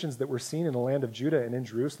abominations that were seen in the land of Judah and in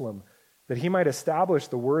Jerusalem, that he might establish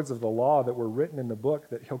the words of the law that were written in the book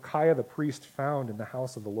that Hilkiah the priest found in the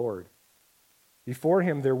house of the Lord. Before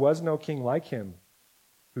him there was no king like him,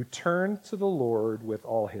 who turned to the Lord with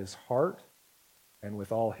all his heart and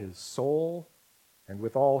with all his soul and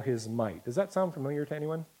with all his might. Does that sound familiar to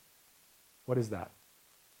anyone? What is that?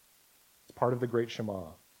 It's part of the great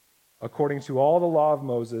Shema. According to all the law of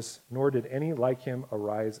Moses, nor did any like him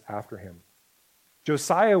arise after him.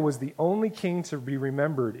 Josiah was the only king to be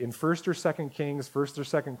remembered in 1st or 2nd Kings, 1st or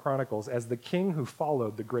 2nd Chronicles as the king who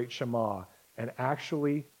followed the great Shema and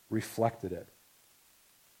actually reflected it.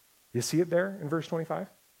 You see it there in verse 25?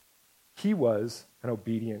 He was an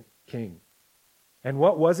obedient king. And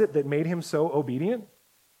what was it that made him so obedient?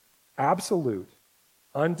 Absolute,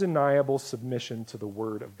 undeniable submission to the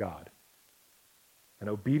word of God. An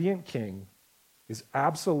obedient king is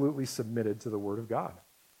absolutely submitted to the word of God.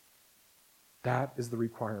 That is the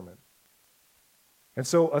requirement. And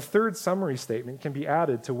so a third summary statement can be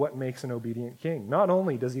added to what makes an obedient king. Not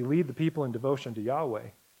only does he lead the people in devotion to Yahweh,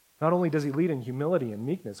 not only does he lead in humility and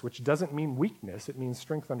meekness, which doesn't mean weakness, it means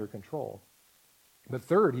strength under control. But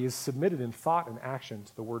third, he is submitted in thought and action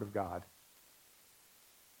to the word of God.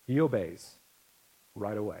 He obeys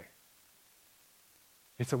right away.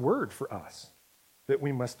 It's a word for us that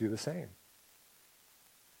we must do the same.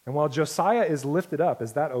 And while Josiah is lifted up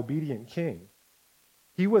as that obedient king,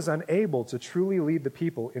 he was unable to truly lead the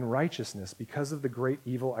people in righteousness because of the great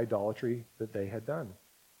evil idolatry that they had done.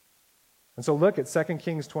 And so look at 2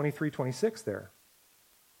 Kings 23:26 there.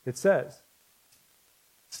 It says,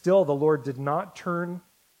 "Still the Lord did not turn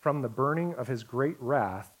from the burning of his great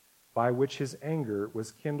wrath by which his anger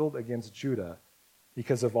was kindled against Judah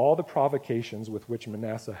because of all the provocations with which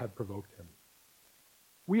Manasseh had provoked him."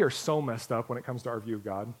 We are so messed up when it comes to our view of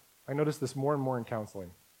God. I notice this more and more in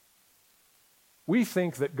counseling. We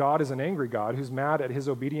think that God is an angry God who's mad at his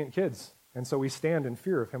obedient kids, and so we stand in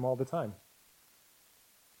fear of him all the time.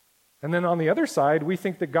 And then on the other side, we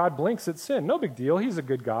think that God blinks at sin. No big deal, he's a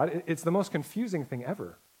good God. It's the most confusing thing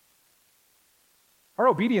ever. Our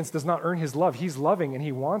obedience does not earn his love. He's loving, and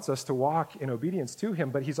he wants us to walk in obedience to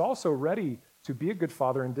him, but he's also ready to be a good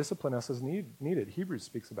father and discipline us as needed. Hebrews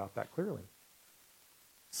speaks about that clearly.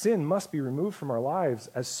 Sin must be removed from our lives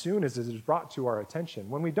as soon as it is brought to our attention.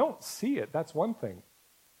 When we don't see it, that's one thing.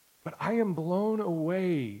 But I am blown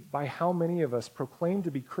away by how many of us proclaim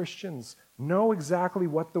to be Christians, know exactly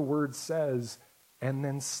what the word says, and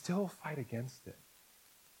then still fight against it.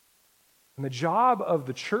 And the job of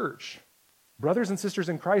the church, brothers and sisters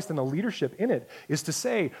in Christ and the leadership in it, is to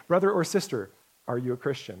say, brother or sister, are you a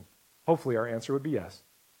Christian? Hopefully our answer would be yes.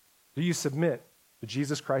 Do you submit to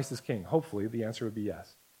Jesus Christ as King? Hopefully the answer would be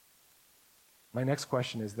yes. My next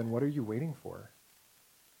question is, then what are you waiting for?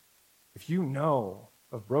 If you know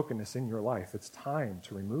of brokenness in your life, it's time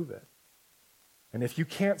to remove it. And if you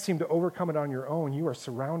can't seem to overcome it on your own, you are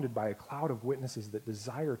surrounded by a cloud of witnesses that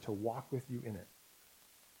desire to walk with you in it.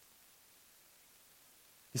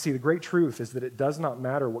 You see, the great truth is that it does not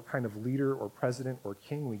matter what kind of leader or president or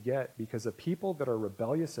king we get, because a people that are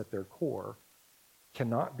rebellious at their core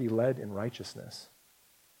cannot be led in righteousness.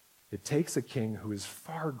 It takes a king who is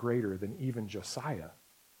far greater than even Josiah.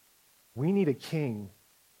 We need a king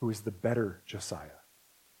who is the better Josiah.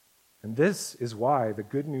 And this is why the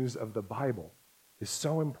good news of the Bible is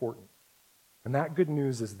so important. And that good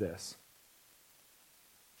news is this: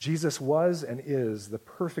 Jesus was and is the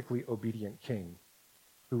perfectly obedient king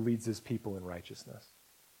who leads his people in righteousness.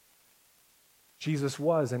 Jesus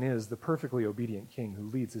was and is the perfectly obedient king who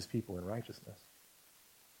leads his people in righteousness.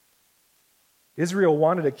 Israel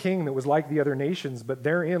wanted a king that was like the other nations, but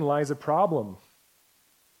therein lies a problem.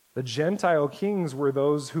 The Gentile kings were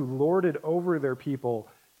those who lorded over their people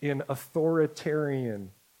in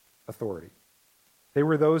authoritarian authority. They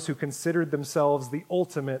were those who considered themselves the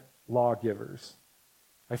ultimate lawgivers.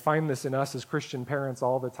 I find this in us as Christian parents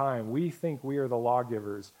all the time. We think we are the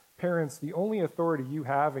lawgivers. Parents, the only authority you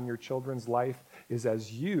have in your children's life is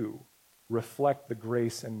as you reflect the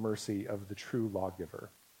grace and mercy of the true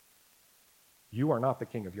lawgiver. You are not the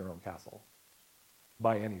king of your own castle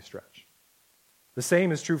by any stretch. The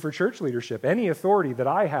same is true for church leadership. Any authority that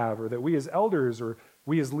I have or that we as elders or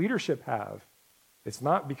we as leadership have, it's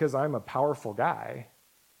not because I'm a powerful guy.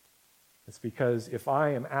 It's because if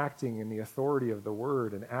I am acting in the authority of the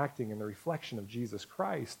word and acting in the reflection of Jesus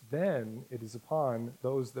Christ, then it is upon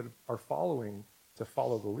those that are following to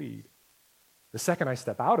follow the lead. The second I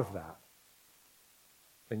step out of that,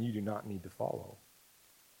 then you do not need to follow.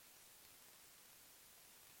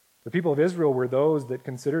 The people of Israel were those that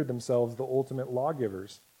considered themselves the ultimate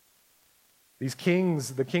lawgivers. These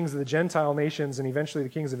kings, the kings of the Gentile nations and eventually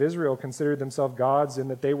the kings of Israel, considered themselves gods in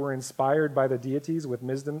that they were inspired by the deities with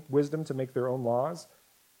wisdom to make their own laws,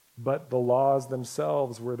 but the laws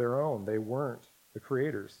themselves were their own. They weren't the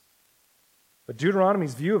creators. But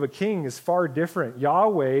Deuteronomy's view of a king is far different.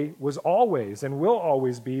 Yahweh was always and will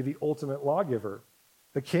always be the ultimate lawgiver.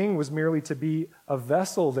 The king was merely to be a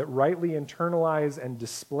vessel that rightly internalized and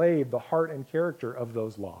displayed the heart and character of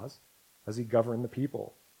those laws as he governed the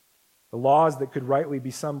people. The laws that could rightly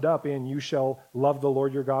be summed up in, you shall love the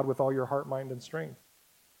Lord your God with all your heart, mind, and strength,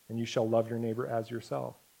 and you shall love your neighbor as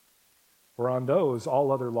yourself. For on those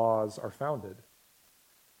all other laws are founded.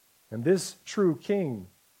 And this true king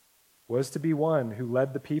was to be one who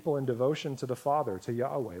led the people in devotion to the Father, to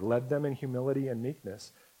Yahweh, led them in humility and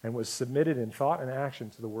meekness, and was submitted in thought and action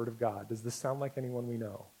to the Word of God. Does this sound like anyone we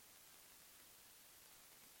know?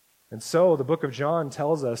 And so the book of John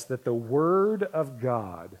tells us that the Word of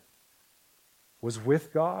God was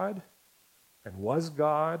with God and was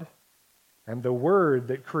God, and the Word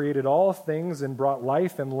that created all things and brought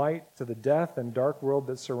life and light to the death and dark world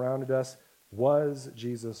that surrounded us was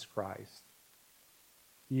Jesus Christ.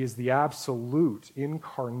 He is the absolute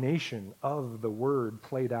incarnation of the Word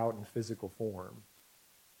played out in physical form.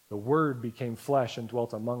 The Word became flesh and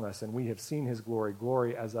dwelt among us, and we have seen his glory,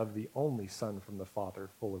 glory as of the only Son from the Father,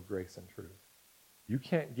 full of grace and truth. You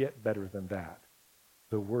can't get better than that.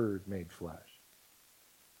 The Word made flesh.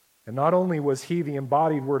 And not only was he the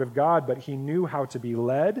embodied Word of God, but he knew how to be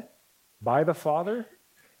led by the Father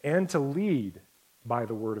and to lead by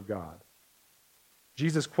the Word of God.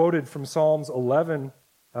 Jesus quoted from Psalms 11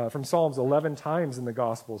 times in the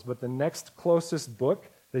Gospels, but the next closest book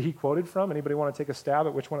that he quoted from, anybody want to take a stab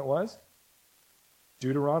at which one it was?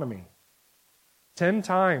 Deuteronomy. 10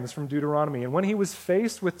 times from Deuteronomy. And when he was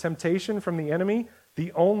faced with temptation from the enemy,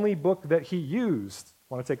 the only book that he used,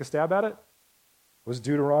 want to take a stab at it? Was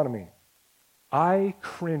Deuteronomy. I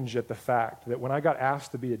cringe at the fact that when I got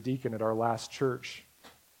asked to be a deacon at our last church,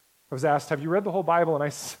 I was asked, have you read the whole Bible?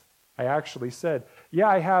 And I actually said, yeah,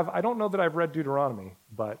 I have. I don't know that I've read Deuteronomy,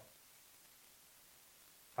 but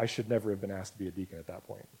I should never have been asked to be a deacon at that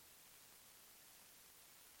point.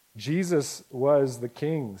 Jesus was the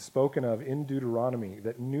king spoken of in Deuteronomy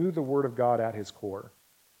that knew the Word of God at his core.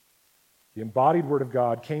 The embodied Word of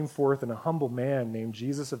God came forth in a humble man named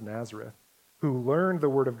Jesus of Nazareth, who learned the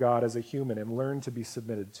Word of God as a human and learned to be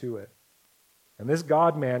submitted to it. And this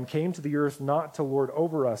God-man came to the earth not to lord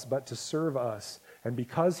over us, but to serve us. And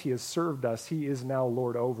because he has served us, he is now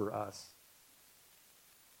Lord over us.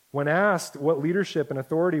 When asked what leadership and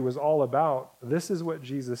authority was all about, this is what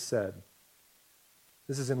Jesus said.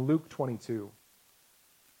 This is in Luke 22.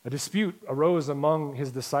 A dispute arose among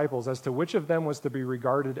his disciples as to which of them was to be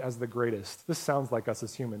regarded as the greatest. This sounds like us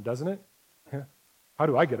as human, doesn't it? How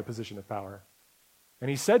do I get a position of power? And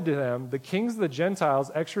he said to them, the kings of the Gentiles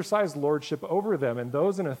exercise lordship over them, and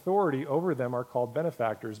those in authority over them are called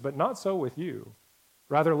benefactors, but not so with you.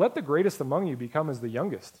 Rather, let the greatest among you become as the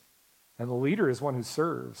youngest, and the leader is one who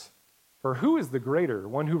serves. For who is the greater,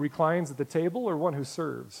 one who reclines at the table or one who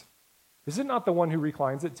serves? Is it not the one who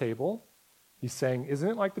reclines at table? He's saying, isn't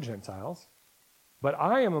it like the Gentiles? But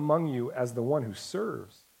I am among you as the one who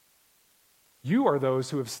serves. You are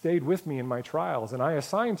those who have stayed with me in my trials, and I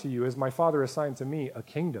assign to you, as my Father assigned to me, a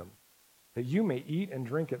kingdom, that you may eat and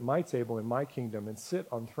drink at my table in my kingdom and sit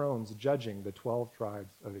on thrones judging the 12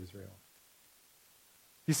 tribes of Israel.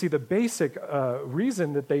 You see, the basic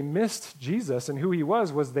reason that they missed Jesus and who he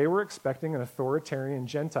was they were expecting an authoritarian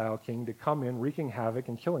Gentile king to come in wreaking havoc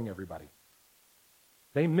and killing everybody.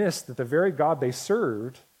 They missed that the very God they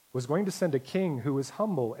served was going to send a king who was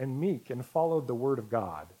humble and meek and followed the word of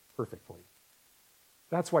God perfectly.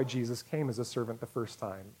 That's why Jesus came as a servant the first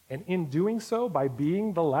time. And in doing so, by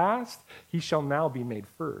being the last, he shall now be made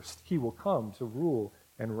first. He will come to rule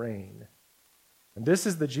and reign. And this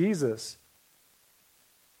is the Jesus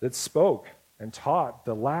that spoke and taught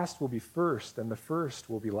the last will be first and the first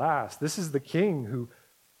will be last. This is the king who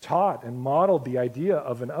taught and modeled the idea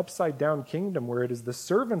of an upside-down kingdom where it is the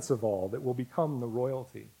servants of all that will become the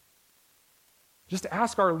royalty. Just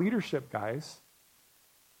ask our leadership, guys.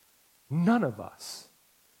 None of us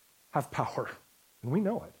have power, and we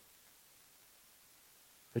know it.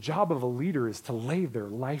 The job of a leader is to lay their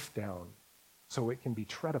life down so it can be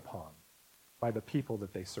tread upon by the people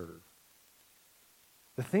that they serve.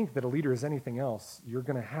 To think that a leader is anything else, you're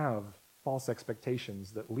going to have false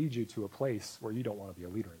expectations that lead you to a place where you don't want to be a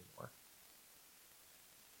leader anymore.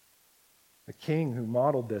 The king who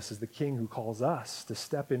modeled this is the king who calls us to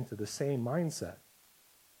step into the same mindset.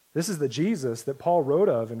 This is the Jesus that Paul wrote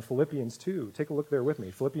of in Philippians 2. Take a look there with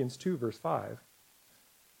me. Philippians 2, verse 5.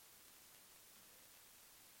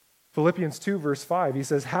 Philippians 2, verse 5, he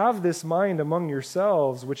says, "Have this mind among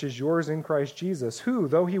yourselves, which is yours in Christ Jesus, who,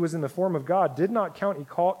 though he was in the form of God, did not count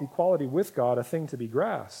equality with God a thing to be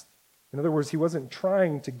grasped." In other words, he wasn't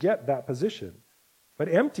trying to get that position, but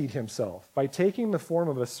emptied himself by taking the form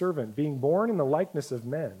of a servant, being born in the likeness of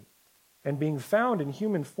men, and being found in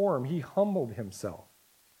human form, he humbled himself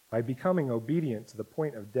by becoming obedient to the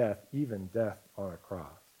point of death, even death on a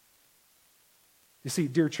cross. You see,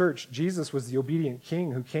 dear church, Jesus was the obedient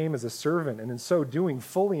king who came as a servant and in so doing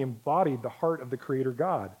fully embodied the heart of the Creator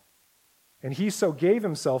God. And he so gave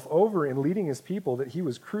himself over in leading his people that he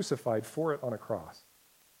was crucified for it on a cross.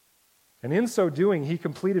 And in so doing, he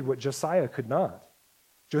completed what Josiah could not.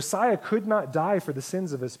 Josiah could not die for the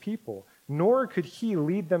sins of his people, nor could he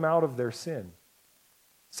lead them out of their sin.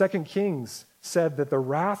 2 Kings said that the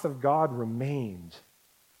wrath of God remained.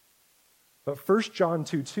 But 1 John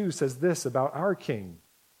 2:2 says this about our king,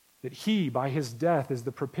 that he, by his death, is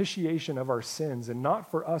the propitiation of our sins, and not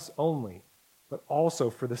for us only, but also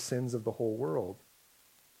for the sins of the whole world.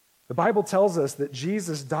 The Bible tells us that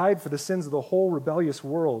Jesus died for the sins of the whole rebellious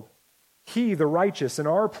world. He, the righteous, in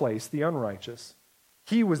our place, the unrighteous.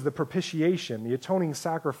 He was the propitiation, the atoning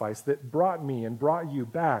sacrifice that brought me and brought you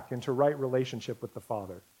back into right relationship with the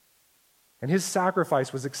Father. And his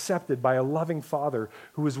sacrifice was accepted by a loving Father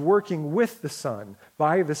who was working with the Son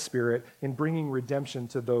by the Spirit in bringing redemption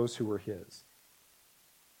to those who were his.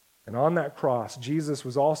 And on that cross, Jesus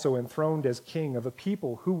was also enthroned as king of a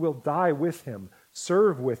people who will die with him,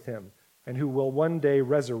 serve with him, and who will one day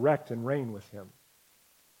resurrect and reign with him.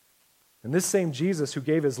 And this same Jesus who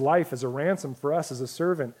gave his life as a ransom for us as a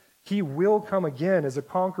servant, he will come again as a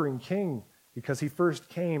conquering king because he first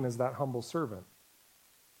came as that humble servant.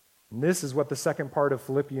 And this is what the second part of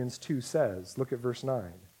Philippians 2 says. Look at verse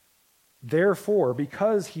 9. Therefore,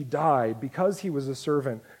 because he died, because he was a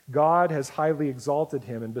servant, God has highly exalted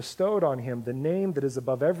him and bestowed on him the name that is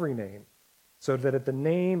above every name, so that at the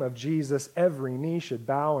name of Jesus every knee should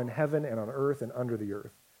bow in heaven and on earth and under the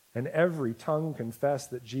earth, and every tongue confess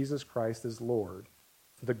that Jesus Christ is Lord,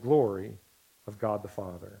 to the glory of God the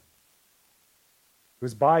Father. It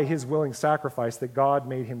was by his willing sacrifice that God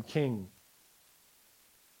made him king.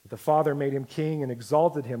 The Father made him king and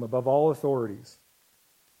exalted him above all authorities.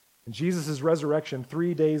 And Jesus' resurrection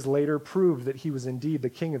 3 days later proved that he was indeed the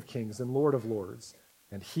King of kings and Lord of lords,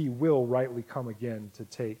 and he will rightly come again to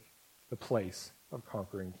take the place of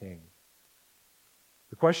conquering king.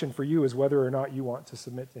 The question for you is whether or not you want to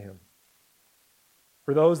submit to him.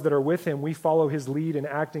 For those that are with him, we follow his lead in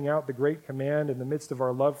acting out the great command in the midst of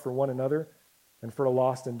our love for one another and for a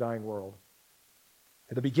lost and dying world.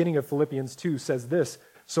 At the beginning of Philippians 2 says this,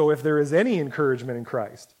 so if there is any encouragement in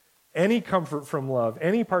Christ, any comfort from love,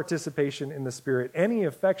 any participation in the Spirit, any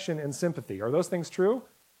affection and sympathy, are those things true?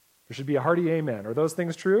 There should be a hearty amen. Are those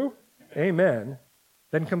things true? Amen.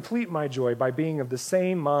 Then complete my joy by being of the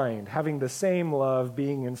same mind, having the same love,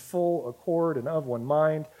 being in full accord and of one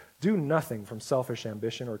mind. Do nothing from selfish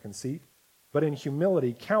ambition or conceit, but in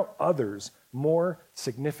humility count others more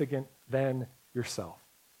significant than yourself.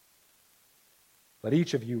 Let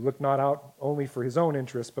each of you look not out only for his own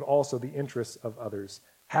interests, but also the interests of others.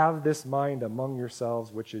 Have this mind among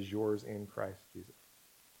yourselves, which is yours in Christ Jesus.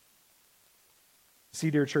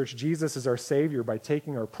 See, dear church, Jesus is our Savior by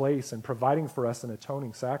taking our place and providing for us an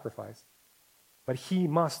atoning sacrifice. But he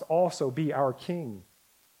must also be our King,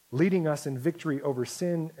 leading us in victory over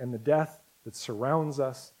sin and the death that surrounds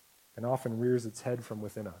us and often rears its head from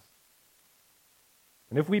within us.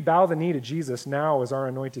 And if we bow the knee to Jesus now as our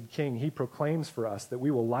anointed King, he proclaims for us that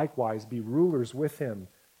we will likewise be rulers with him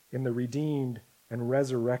in the redeemed and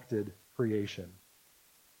resurrected creation.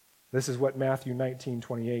 This is what Matthew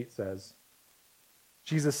 19:28 says.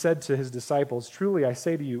 Jesus said to his disciples, truly I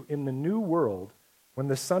say to you, in the new world, when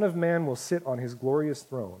the Son of Man will sit on his glorious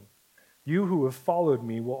throne, you who have followed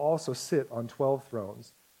me will also sit on 12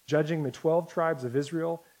 thrones, judging the 12 tribes of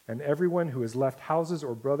Israel, and everyone who has left houses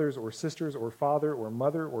or brothers or sisters or father or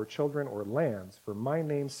mother or children or lands for my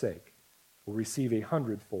name's sake will receive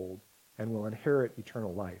 100-fold and will inherit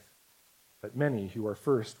eternal life. But many who are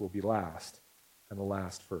first will be last, and the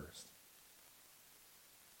last first.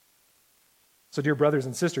 So, dear brothers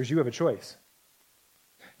and sisters, you have a choice.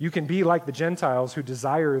 You can be like the Gentiles who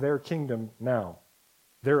desire their kingdom now,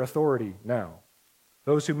 their authority now,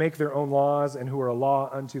 those who make their own laws and who are a law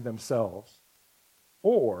unto themselves.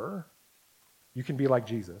 Or you can be like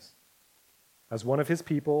Jesus, as one of his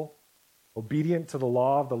people, obedient to the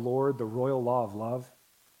law of the Lord, the royal law of love,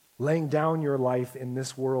 laying down your life in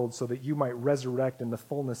this world so that you might resurrect in the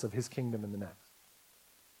fullness of his kingdom in the next.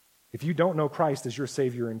 If you don't know Christ as your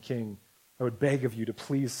Savior and King, I would beg of you to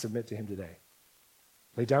please submit to him today.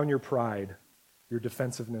 Lay down your pride, your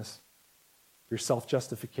defensiveness, your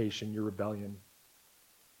self-justification, your rebellion,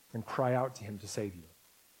 and cry out to him to save you.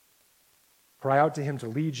 Cry out to him to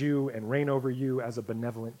lead you and reign over you as a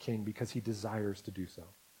benevolent king because he desires to do so.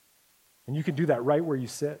 And you can do that right where you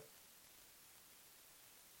sit.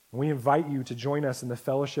 And we invite you to join us in the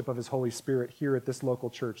fellowship of his Holy Spirit here at this local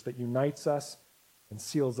church that unites us and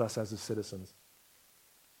seals us as his citizens.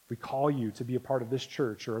 We call you to be a part of this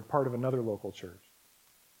church or a part of another local church.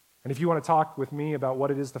 And if you want to talk with me about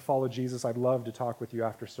what it is to follow Jesus, I'd love to talk with you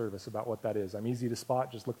after service about what that is. I'm easy to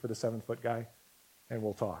spot. Just look for the 7-foot guy, and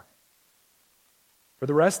we'll talk. For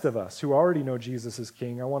the rest of us who already know Jesus as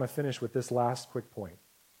King, I want to finish with this last quick point.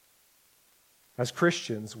 As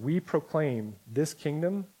Christians, we proclaim this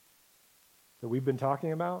kingdom that we've been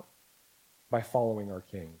talking about by following our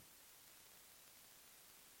King.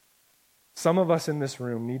 Some of us in this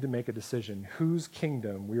room need to make a decision whose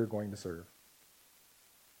kingdom we are going to serve.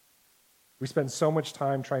 We spend so much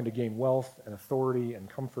time trying to gain wealth and authority and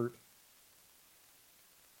comfort.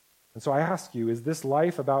 And so I ask you, is this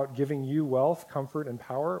life about giving you wealth, comfort, and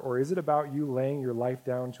power, or is it about you laying your life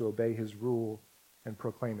down to obey his rule and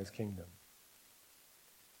proclaim his kingdom?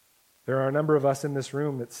 There are a number of us in this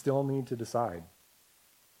room that still need to decide.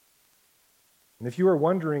 And if you are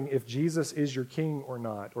wondering if Jesus is your king or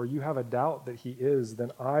not, or you have a doubt that he is, then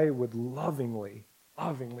I would lovingly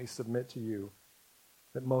submit to you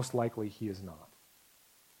that most likely he is not.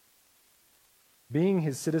 Being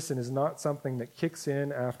his citizen is not something that kicks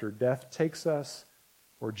in after death takes us,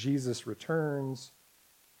 or Jesus returns,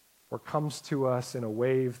 or comes to us in a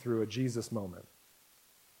wave through a Jesus moment.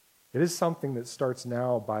 It is something that starts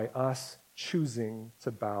now by us choosing to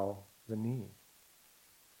bow the knee.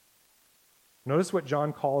 Notice what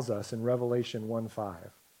John calls us in Revelation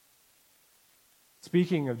 1:5.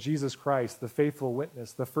 Speaking of Jesus Christ, the faithful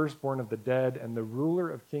witness, the firstborn of the dead, and the ruler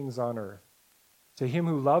of kings on earth, to him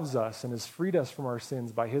who loves us and has freed us from our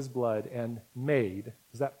sins by his blood and made,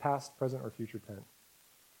 is that past, present, or future tense?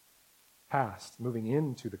 Past, moving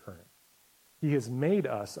into the current. He has made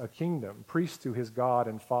us a kingdom, priests to his God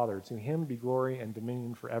and Father. To him be glory and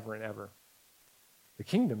dominion forever and ever. The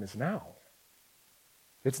kingdom is now.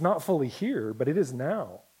 It's not fully here, but it is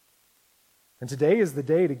now. And today is the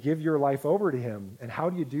day to give your life over to him. And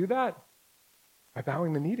how do you do that? By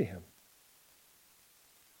bowing the knee to him.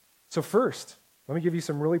 So first, let me give you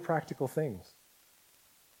some really practical things.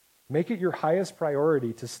 Make it your highest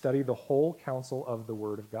priority to study the whole counsel of the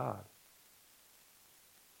Word of God.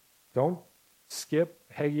 Don't skip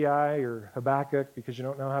Haggai or Habakkuk because you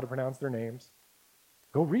don't know how to pronounce their names.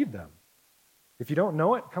 Go read them. If you don't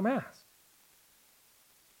know it, come ask.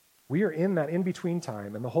 We are in that in-between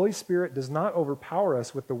time, and the Holy Spirit does not overpower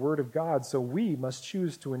us with the Word of God, so we must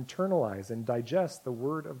choose to internalize and digest the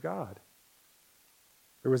Word of God.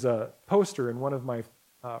 There was a poster in one of my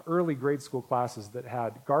early grade school classes that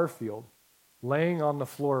had Garfield laying on the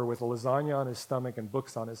floor with a lasagna on his stomach and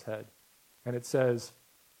books on his head. And it says,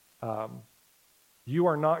 you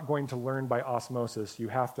are not going to learn by osmosis. You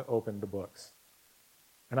have to open the books.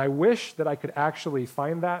 And I wish that I could actually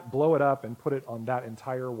find that, blow it up, and put it on that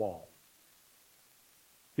entire wall.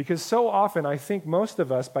 Because so often, I think most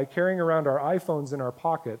of us, by carrying around our iPhones in our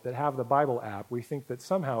pocket that have the Bible app, we think that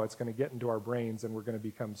somehow it's going to get into our brains and we're going to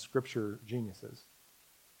become scripture geniuses.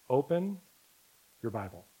 Open your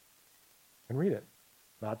Bible and read it.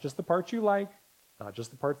 Not just the parts you like, not just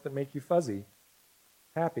the parts that make you fuzzy,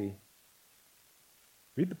 happy.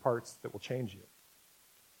 Read the parts that will change you.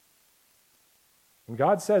 And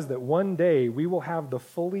God says that one day we will have the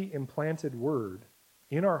fully implanted Word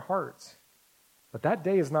in our hearts. But that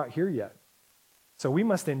day is not here yet. So we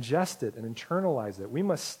must ingest it and internalize it. We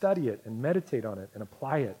must study it and meditate on it and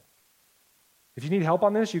apply it. If you need help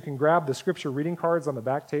on this, you can grab the scripture reading cards on the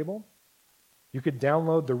back table. You could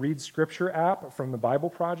download the Read Scripture app from the Bible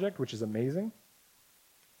Project, which is amazing.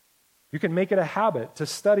 You can make it a habit to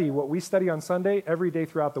study what we study on Sunday every day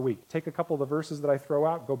throughout the week. Take a couple of the verses that I throw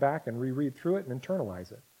out, go back and reread through it and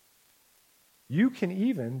internalize it. You can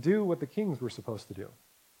even do what the kings were supposed to do.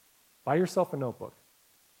 Buy yourself a notebook.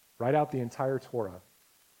 Write out the entire Torah.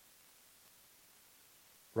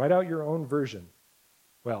 Write out your own version.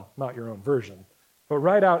 Well, not your own version, but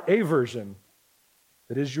write out a version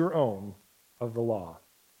that is your own of the law.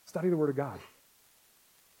 Study the Word of God.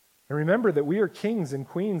 And remember that we are kings and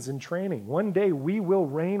queens in training. One day we will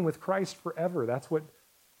reign with Christ forever. That's what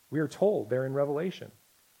we are told there in Revelation.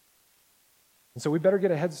 And so we better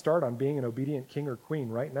get a head start on being an obedient king or queen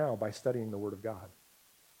right now by studying the Word of God.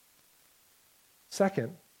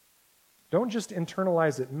 Second, don't just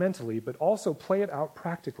internalize it mentally, but also play it out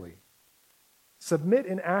practically. Submit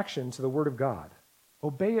in action to the Word of God.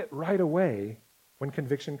 Obey it right away when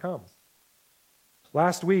conviction comes.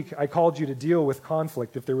 Last week, I called you to deal with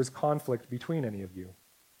conflict if there was conflict between any of you,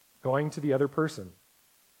 going to the other person,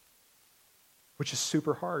 which is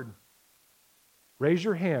super hard. Raise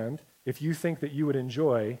your hand if you think that you would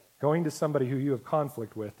enjoy going to somebody who you have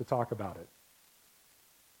conflict with to talk about it.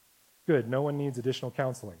 Good, no one needs additional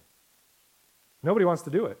counseling. Nobody wants to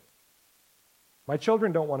do it. My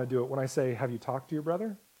children don't want to do it when I say, have you talked to your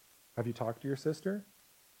brother? Have you talked to your sister?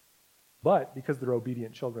 But because they're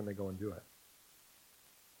obedient children, they go and do it.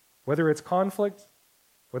 Whether it's conflict,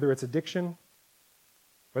 whether it's addiction,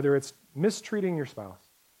 whether it's mistreating your spouse,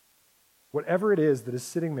 whatever it is that is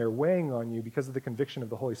sitting there weighing on you because of the conviction of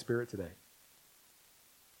the Holy Spirit today,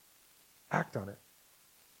 act on it.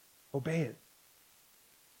 Obey it.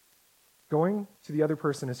 Going to the other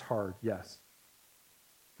person is hard, yes.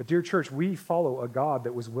 But dear church, we follow a God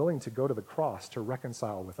that was willing to go to the cross to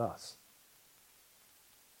reconcile with us.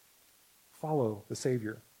 Follow the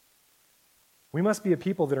Savior. We must be a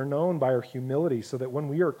people that are known by our humility so that when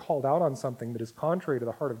we are called out on something that is contrary to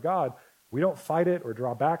the heart of God, we don't fight it or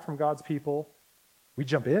draw back from God's people. We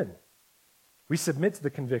jump in. We submit to the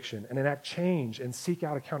conviction and enact change and seek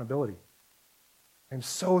out accountability. I'm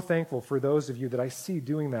so thankful for those of you that I see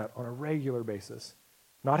doing that on a regular basis.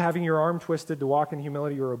 Not having your arm twisted to walk in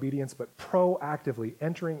humility or obedience, but proactively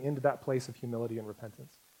entering into that place of humility and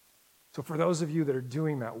repentance. So for those of you that are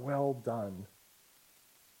doing that, well done.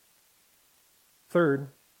 Third,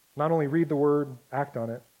 not only read the word, act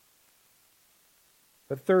on it.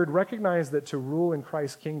 But third, recognize that to rule in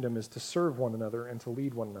Christ's kingdom is to serve one another and to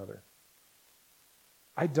lead one another.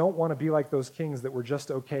 I don't want to be like those kings that were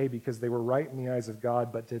just okay because they were right in the eyes of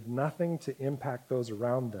God, but did nothing to impact those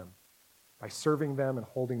around them by serving them and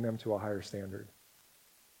holding them to a higher standard.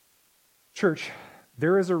 Church,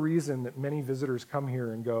 there is a reason that many visitors come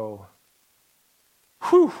here and go,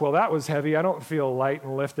 whew, well, that was heavy. I don't feel light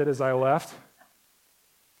and lifted as I left.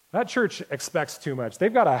 That church expects too much.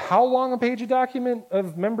 They've got how long a page of document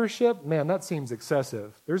of membership? Man, that seems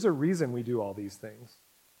excessive. There's a reason we do all these things.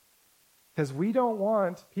 Because we don't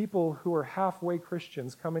want people who are halfway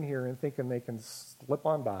Christians coming here and thinking they can slip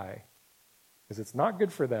on by. Because it's not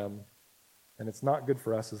good for them, and it's not good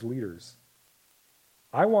for us as leaders.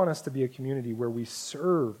 I want us to be a community where we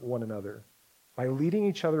serve one another by leading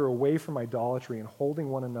each other away from idolatry and holding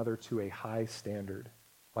one another to a high standard,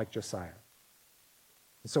 like Josiah.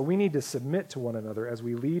 And so we need to submit to one another as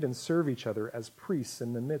we lead and serve each other as priests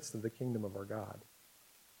in the midst of the kingdom of our God.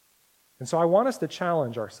 And so I want us to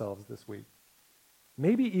challenge ourselves this week,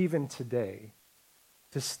 maybe even today,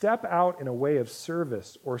 to step out in a way of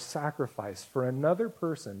service or sacrifice for another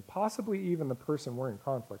person, possibly even the person we're in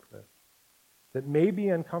conflict with, that may be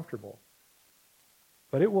uncomfortable.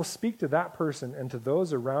 But it will speak to that person and to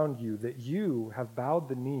those around you that you have bowed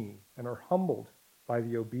the knee and are humbled by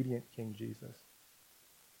the obedient King Jesus.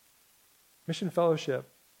 Mission Fellowship,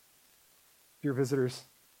 dear visitors,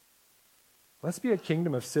 let's be a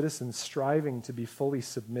kingdom of citizens striving to be fully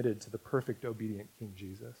submitted to the perfect, obedient King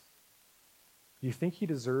Jesus. Do you think he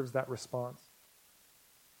deserves that response?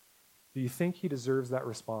 Do you think he deserves that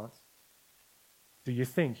response? Do you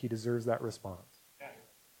think he deserves that response?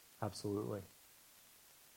 Absolutely.